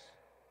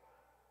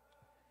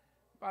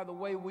by the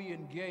way we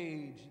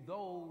engage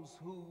those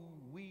who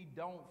we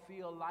don't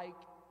feel like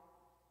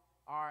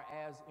are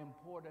as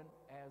important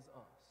as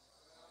us.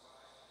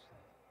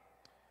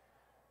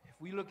 If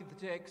we look at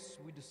the text,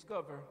 we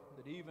discover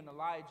that even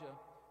Elijah,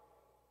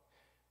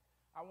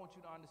 I want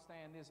you to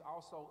understand this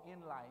also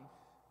in life,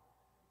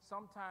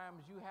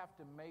 sometimes you have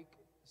to make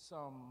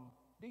some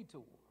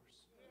detours.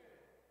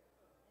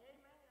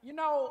 You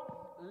know,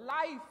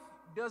 life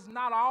does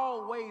not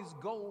always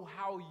go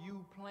how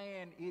you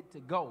plan it to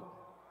go.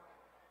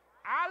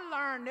 I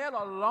learned that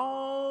a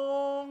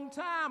long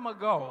time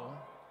ago,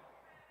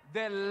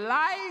 that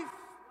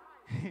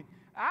life,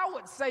 I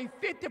would say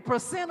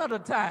 50% of the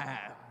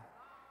time,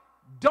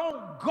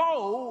 don't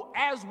go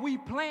as we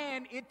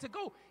plan it to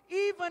go.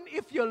 Even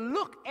if you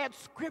look at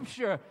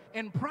scripture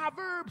in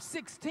Proverbs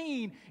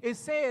 16, it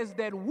says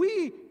that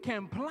we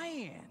can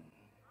plan,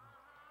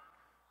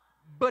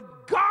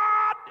 but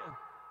God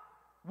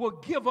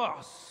will give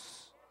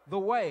us the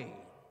way.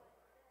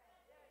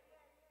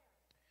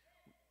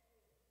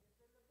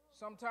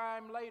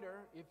 Sometime later,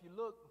 if you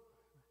look,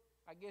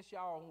 I guess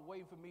y'all are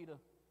waiting for me to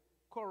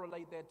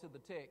correlate that to the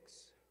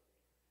text.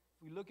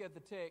 If we look at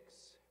the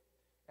text,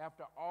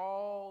 after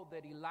all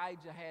that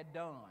Elijah had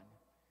done,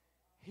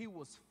 he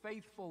was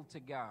faithful to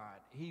God.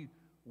 He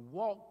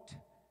walked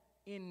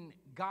in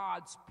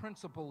God's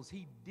principles.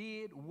 He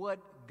did what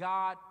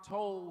God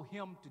told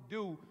him to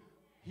do.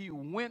 He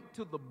went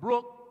to the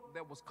brook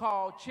that was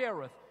called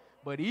Cherith.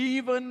 But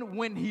even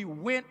when he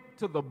went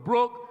to the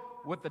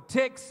brook, what the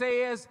text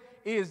says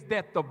is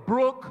that the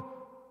brook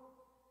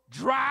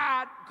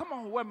dried. Come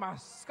on, where my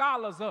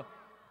scholars are.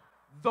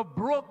 The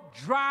brook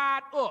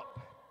dried up.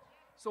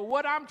 So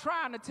what I'm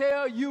trying to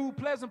tell you,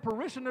 pleasant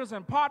parishioners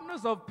and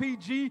partners of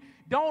PG,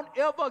 don't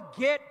ever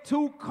get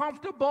too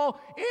comfortable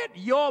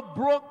in your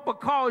brook,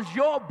 because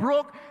your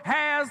brook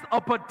has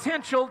a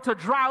potential to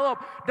dry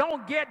up.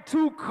 Don't get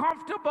too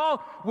comfortable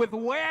with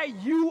where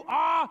you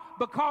are,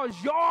 because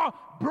your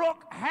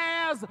brook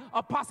has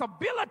a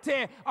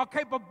possibility, a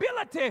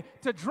capability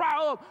to dry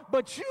up.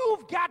 But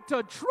you've got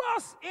to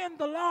trust in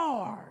the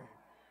Lord.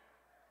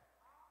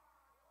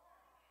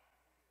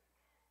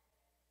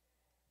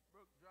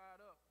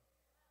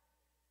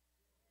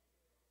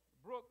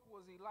 Brook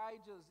was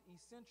Elijah's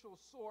essential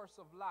source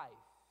of life.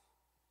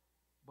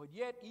 But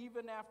yet,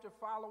 even after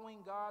following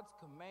God's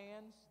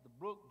commands, the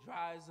brook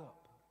dries up.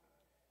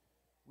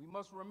 We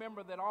must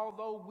remember that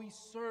although we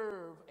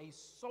serve a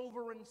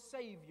sovereign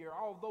Savior,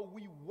 although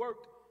we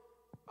work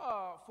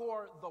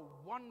for the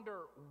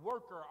wonder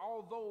worker,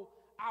 although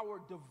our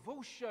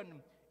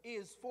devotion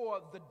is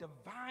for the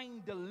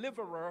divine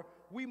deliverer,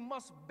 we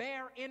must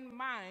bear in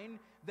mind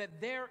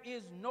that there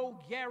is no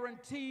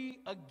guarantee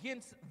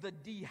against the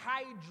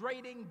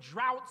dehydrating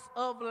droughts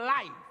of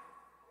life.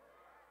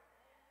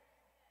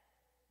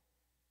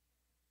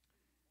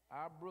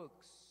 Our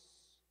brooks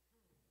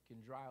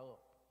can dry up.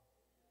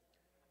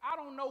 I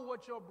don't know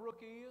what your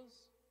brook is.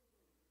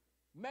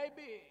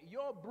 Maybe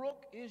your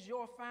brook is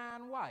your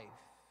fine wife.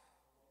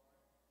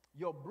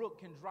 Your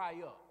brook can dry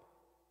up.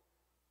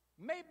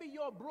 Maybe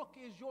your brook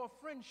is your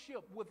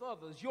friendship with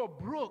others. Your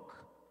brook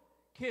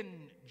can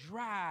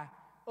dry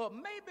up.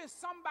 Maybe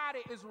somebody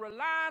is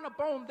relying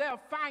upon their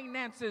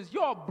finances.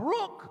 Your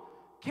brook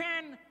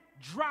can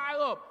dry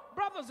up.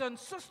 Brothers and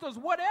sisters,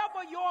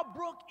 whatever your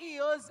brook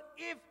is,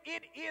 if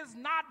it is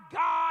not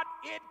God,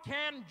 it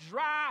can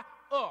dry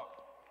up.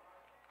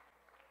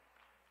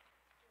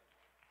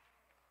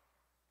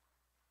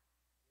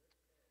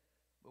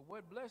 But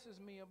what blesses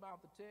me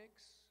about the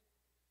text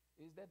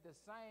is that the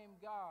same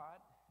God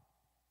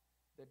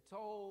that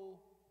told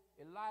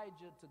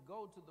Elijah to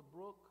go to the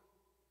brook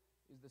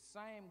is the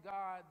same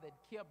God that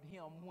kept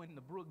him when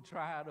the brook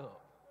dried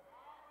up.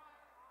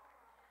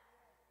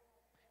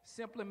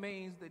 Simply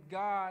means that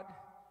God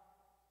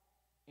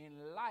in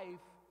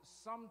life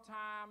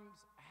sometimes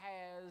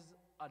has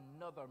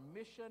another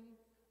mission,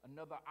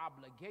 another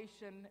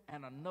obligation,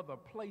 and another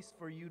place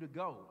for you to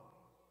go.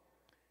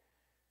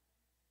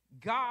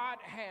 God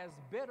has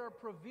better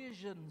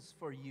provisions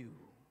for you.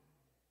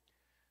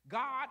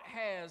 God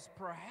has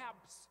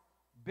perhaps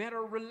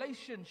better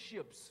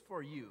relationships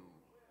for you.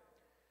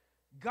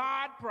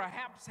 God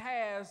perhaps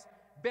has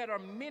better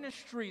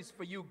ministries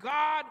for you.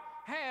 God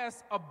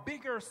has a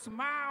bigger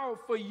smile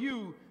for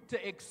you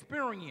to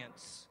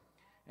experience.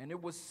 And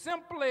it was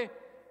simply,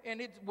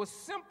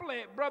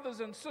 brothers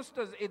and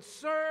sisters, it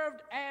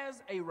served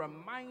as a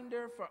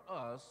reminder for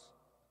us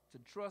to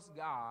trust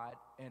God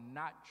and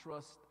not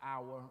trust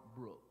our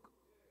brook.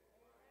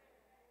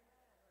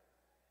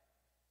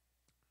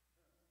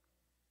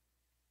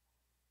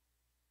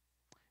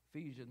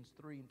 Ephesians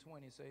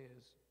 3:20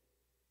 says,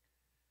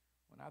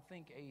 when I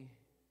think a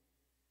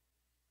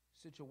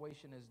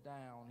situation is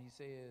down, he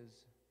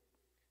says,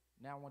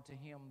 now unto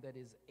him that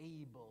is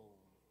able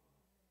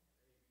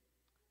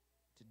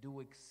to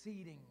do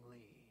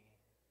exceedingly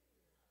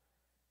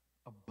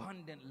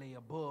abundantly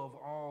above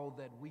all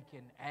that we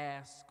can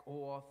ask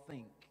or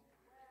think,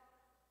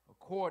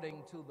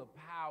 according to the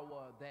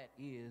power that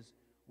is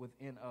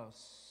within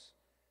us.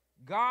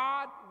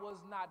 God was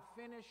not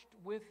finished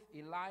with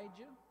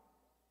Elijah,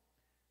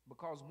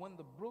 because when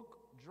the brook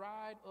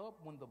dried up,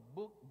 when the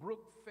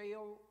brook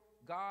failed,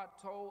 God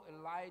told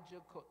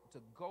Elijah to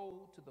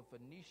go to the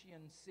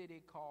Phoenician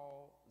city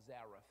called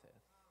Zarephath.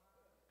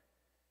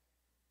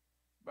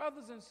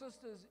 Brothers and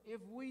sisters,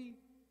 if we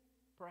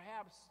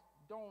perhaps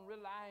don't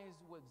realize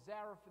what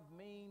Zarephath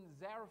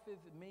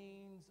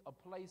means a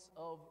place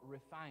of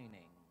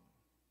refining.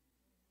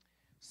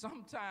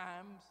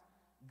 Sometimes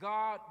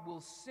God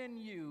will send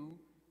you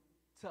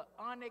to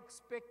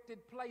unexpected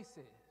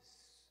places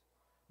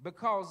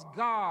because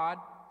God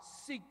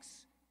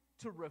seeks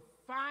to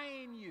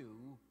refine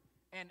you,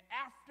 and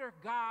after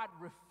God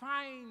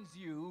refines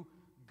you,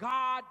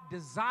 God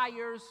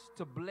desires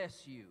to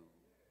bless you.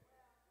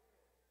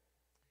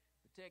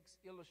 The text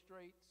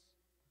illustrates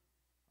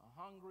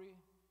a hungry,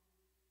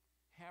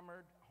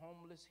 hammered,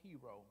 homeless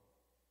hero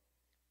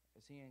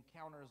as he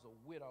encounters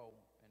a widow,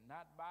 and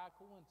not by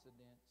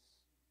coincidence,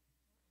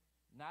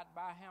 not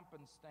by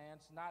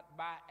happenstance, not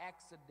by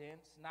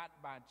accidents, not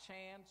by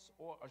chance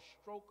or a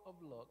stroke of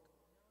luck.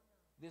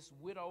 This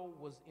widow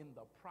was in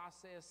the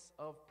process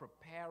of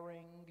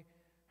preparing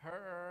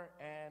her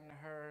and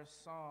her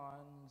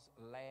son's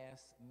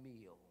last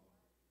meal.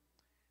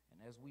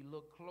 And as we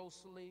look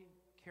closely,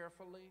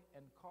 carefully,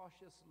 and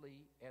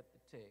cautiously at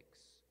the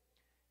text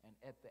and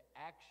at the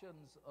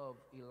actions of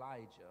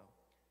Elijah,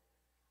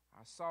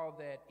 I saw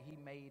that he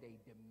made a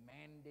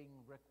demanding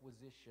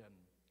requisition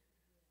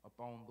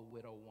upon the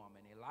widow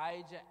woman.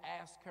 Elijah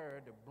asked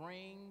her to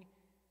bring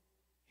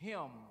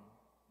him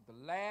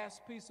the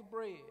last piece of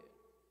bread.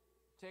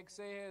 Text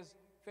says,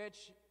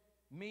 fetch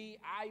me,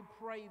 I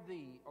pray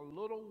thee, a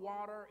little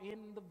water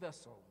in the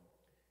vessel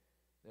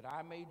that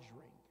I may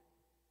drink.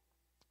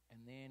 And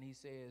then he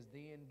says,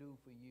 then do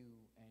for you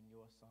and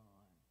your son.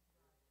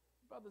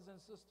 Brothers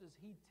and sisters,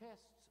 he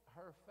tests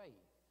her faith,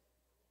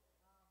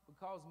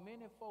 because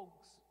many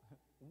folks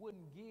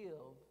wouldn't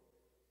give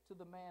to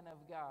the man of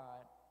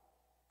God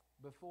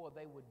before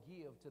they would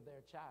give to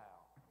their child.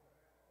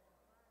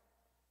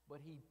 But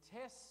he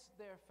tests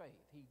their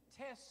faith. He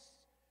tests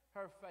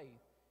her faith.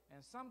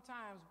 And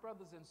sometimes,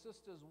 brothers and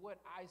sisters, what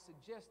I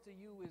suggest to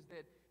you is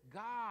that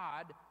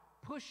God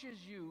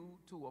pushes you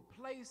to a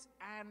place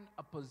and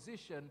a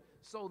position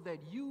so that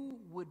you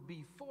would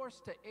be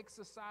forced to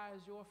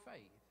exercise your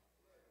faith.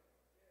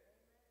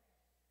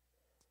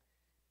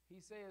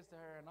 He says to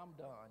her, and I'm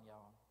done,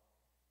 y'all.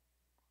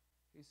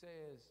 He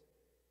says,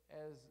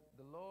 as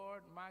the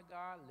Lord my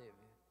God liveth,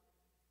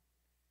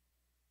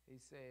 he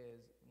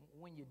says,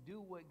 when you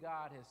do what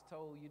God has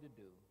told you to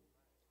do,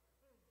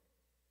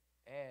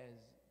 as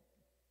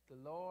the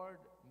Lord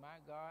my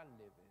God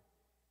liveth,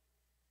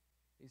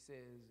 he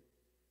says,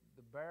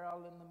 the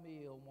barrel in the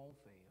meal won't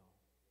fail,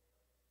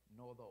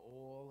 nor the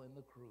oil in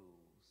the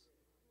cruse,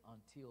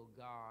 until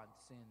God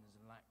sends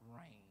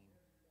rain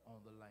on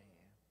the land.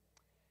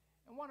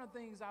 And one of the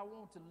things I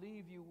want to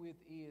leave you with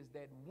is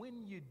that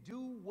when you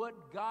do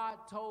what God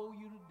told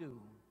you to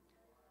do,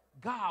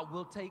 God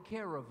will take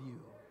care of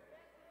you.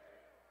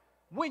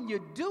 When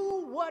you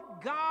do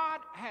what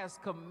God has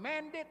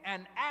commanded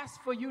and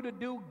asked for you to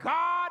do,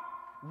 God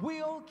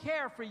will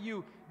care for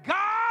you.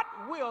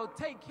 God will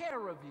take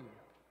care of you.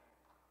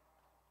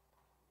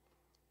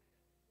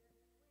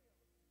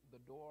 The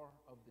door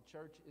of the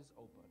church is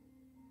open.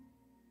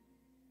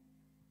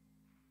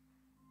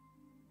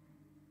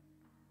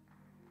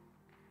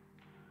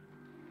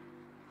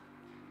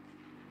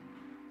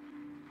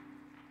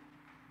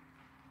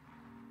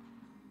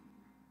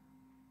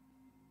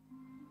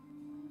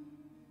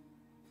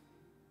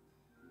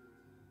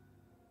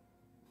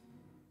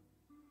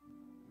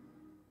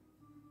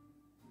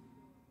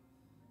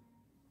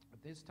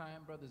 At this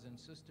time, brothers and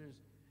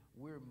sisters,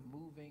 we're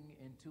moving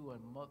into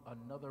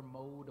another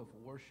mode of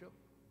worship.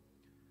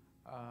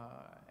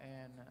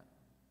 And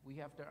we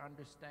have to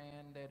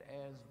understand that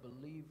as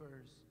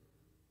believers,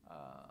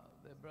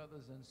 that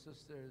brothers and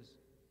sisters,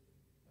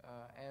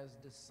 as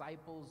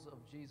disciples of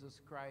Jesus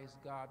Christ,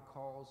 God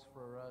calls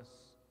for us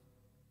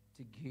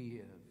to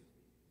give.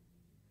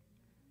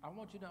 I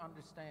want you to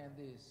understand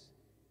this.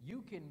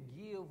 You can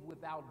give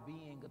without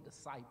being a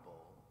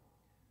disciple,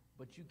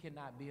 but you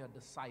cannot be a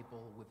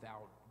disciple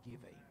without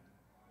giving.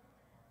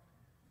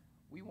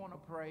 We want to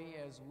pray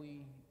as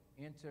we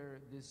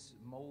enter this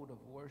mode of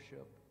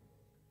worship.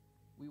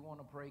 We want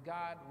to pray,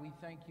 God, we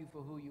thank you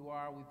for who you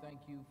are. We thank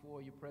you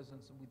for your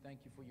presence, and we thank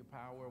you for your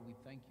power. We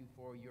thank you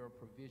for your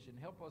provision.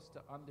 Help us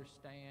to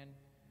understand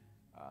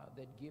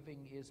that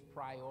giving is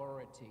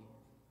priority.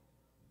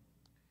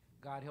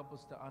 God, help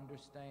us to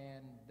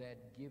understand that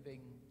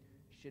giving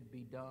should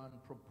be done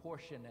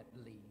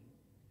proportionately.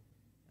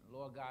 And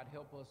Lord God,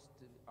 help us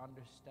to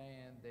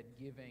understand that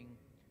giving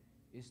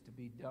is to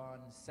be done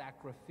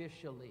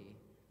sacrificially,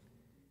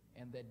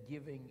 and that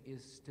giving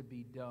is to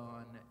be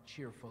done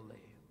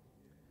cheerfully.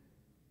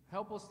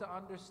 Help us to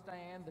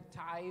understand the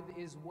tithe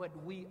is what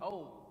we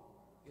owe.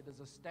 It is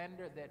a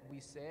standard that we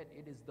set.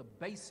 It is the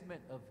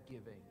basement of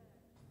giving.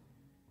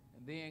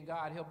 And then,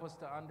 God, help us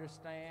to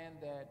understand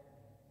that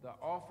the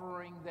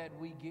offering that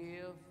we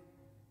give,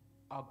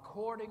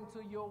 according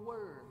to your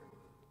word,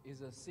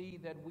 is a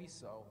seed that we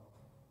sow.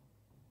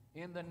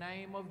 In the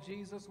name of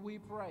Jesus, we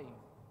pray.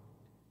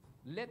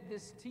 Let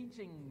this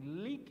teaching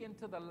leak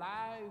into the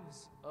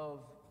lives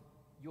of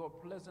your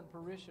pleasant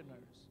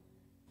parishioners.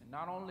 And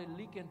not only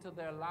leak into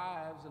their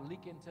lives,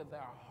 leak into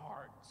their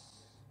hearts.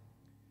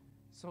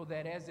 So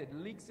that as it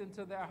leaks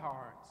into their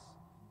hearts,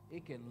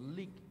 it can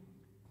leak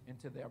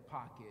into their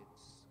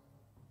pockets.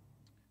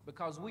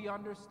 because we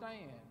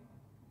understand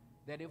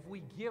that if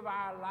we give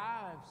our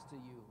lives to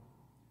you,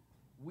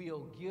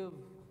 we'll give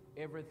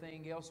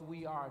everything else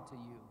we are to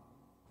you.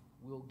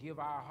 We'll give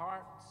our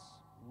hearts,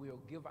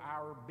 we'll give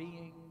our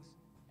beings,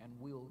 and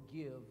we'll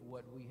give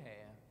what we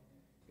have.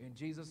 In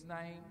Jesus'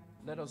 name,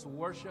 let us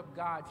worship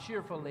God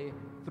cheerfully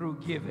through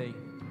giving.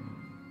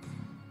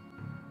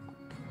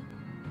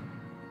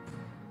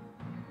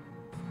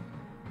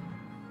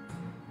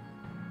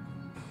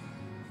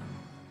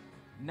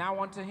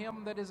 Now unto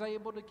him that is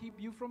able to keep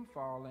you from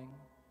falling,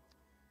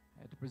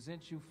 and to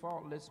present you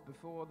faultless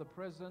before the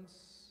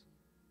presence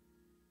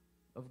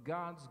of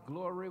God's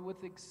glory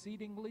with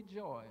exceedingly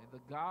joy, the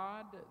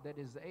God that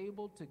is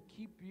able to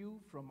keep you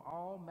from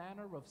all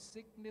manner of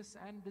sickness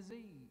and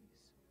disease,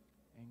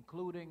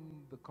 including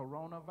the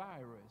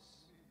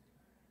coronavirus.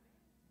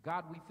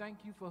 God, we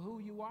thank you for who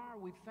you are.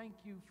 We thank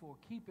you for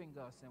keeping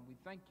us, and we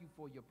thank you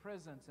for your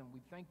presence, and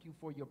we thank you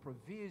for your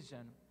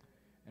provision,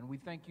 and we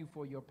thank you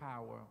for your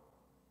power.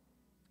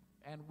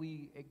 And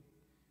we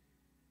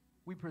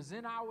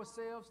present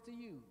ourselves to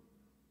you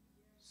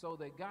so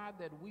that, God,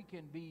 that we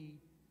can be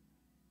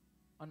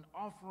an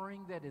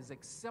offering that is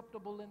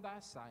acceptable in thy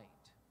sight.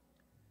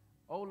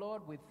 Oh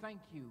Lord, we thank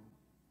you.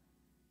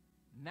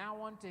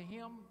 Now unto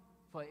him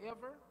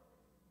forever,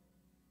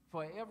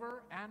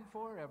 forever and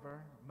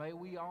forever, may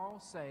we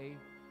all say,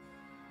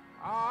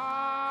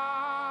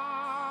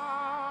 Amen.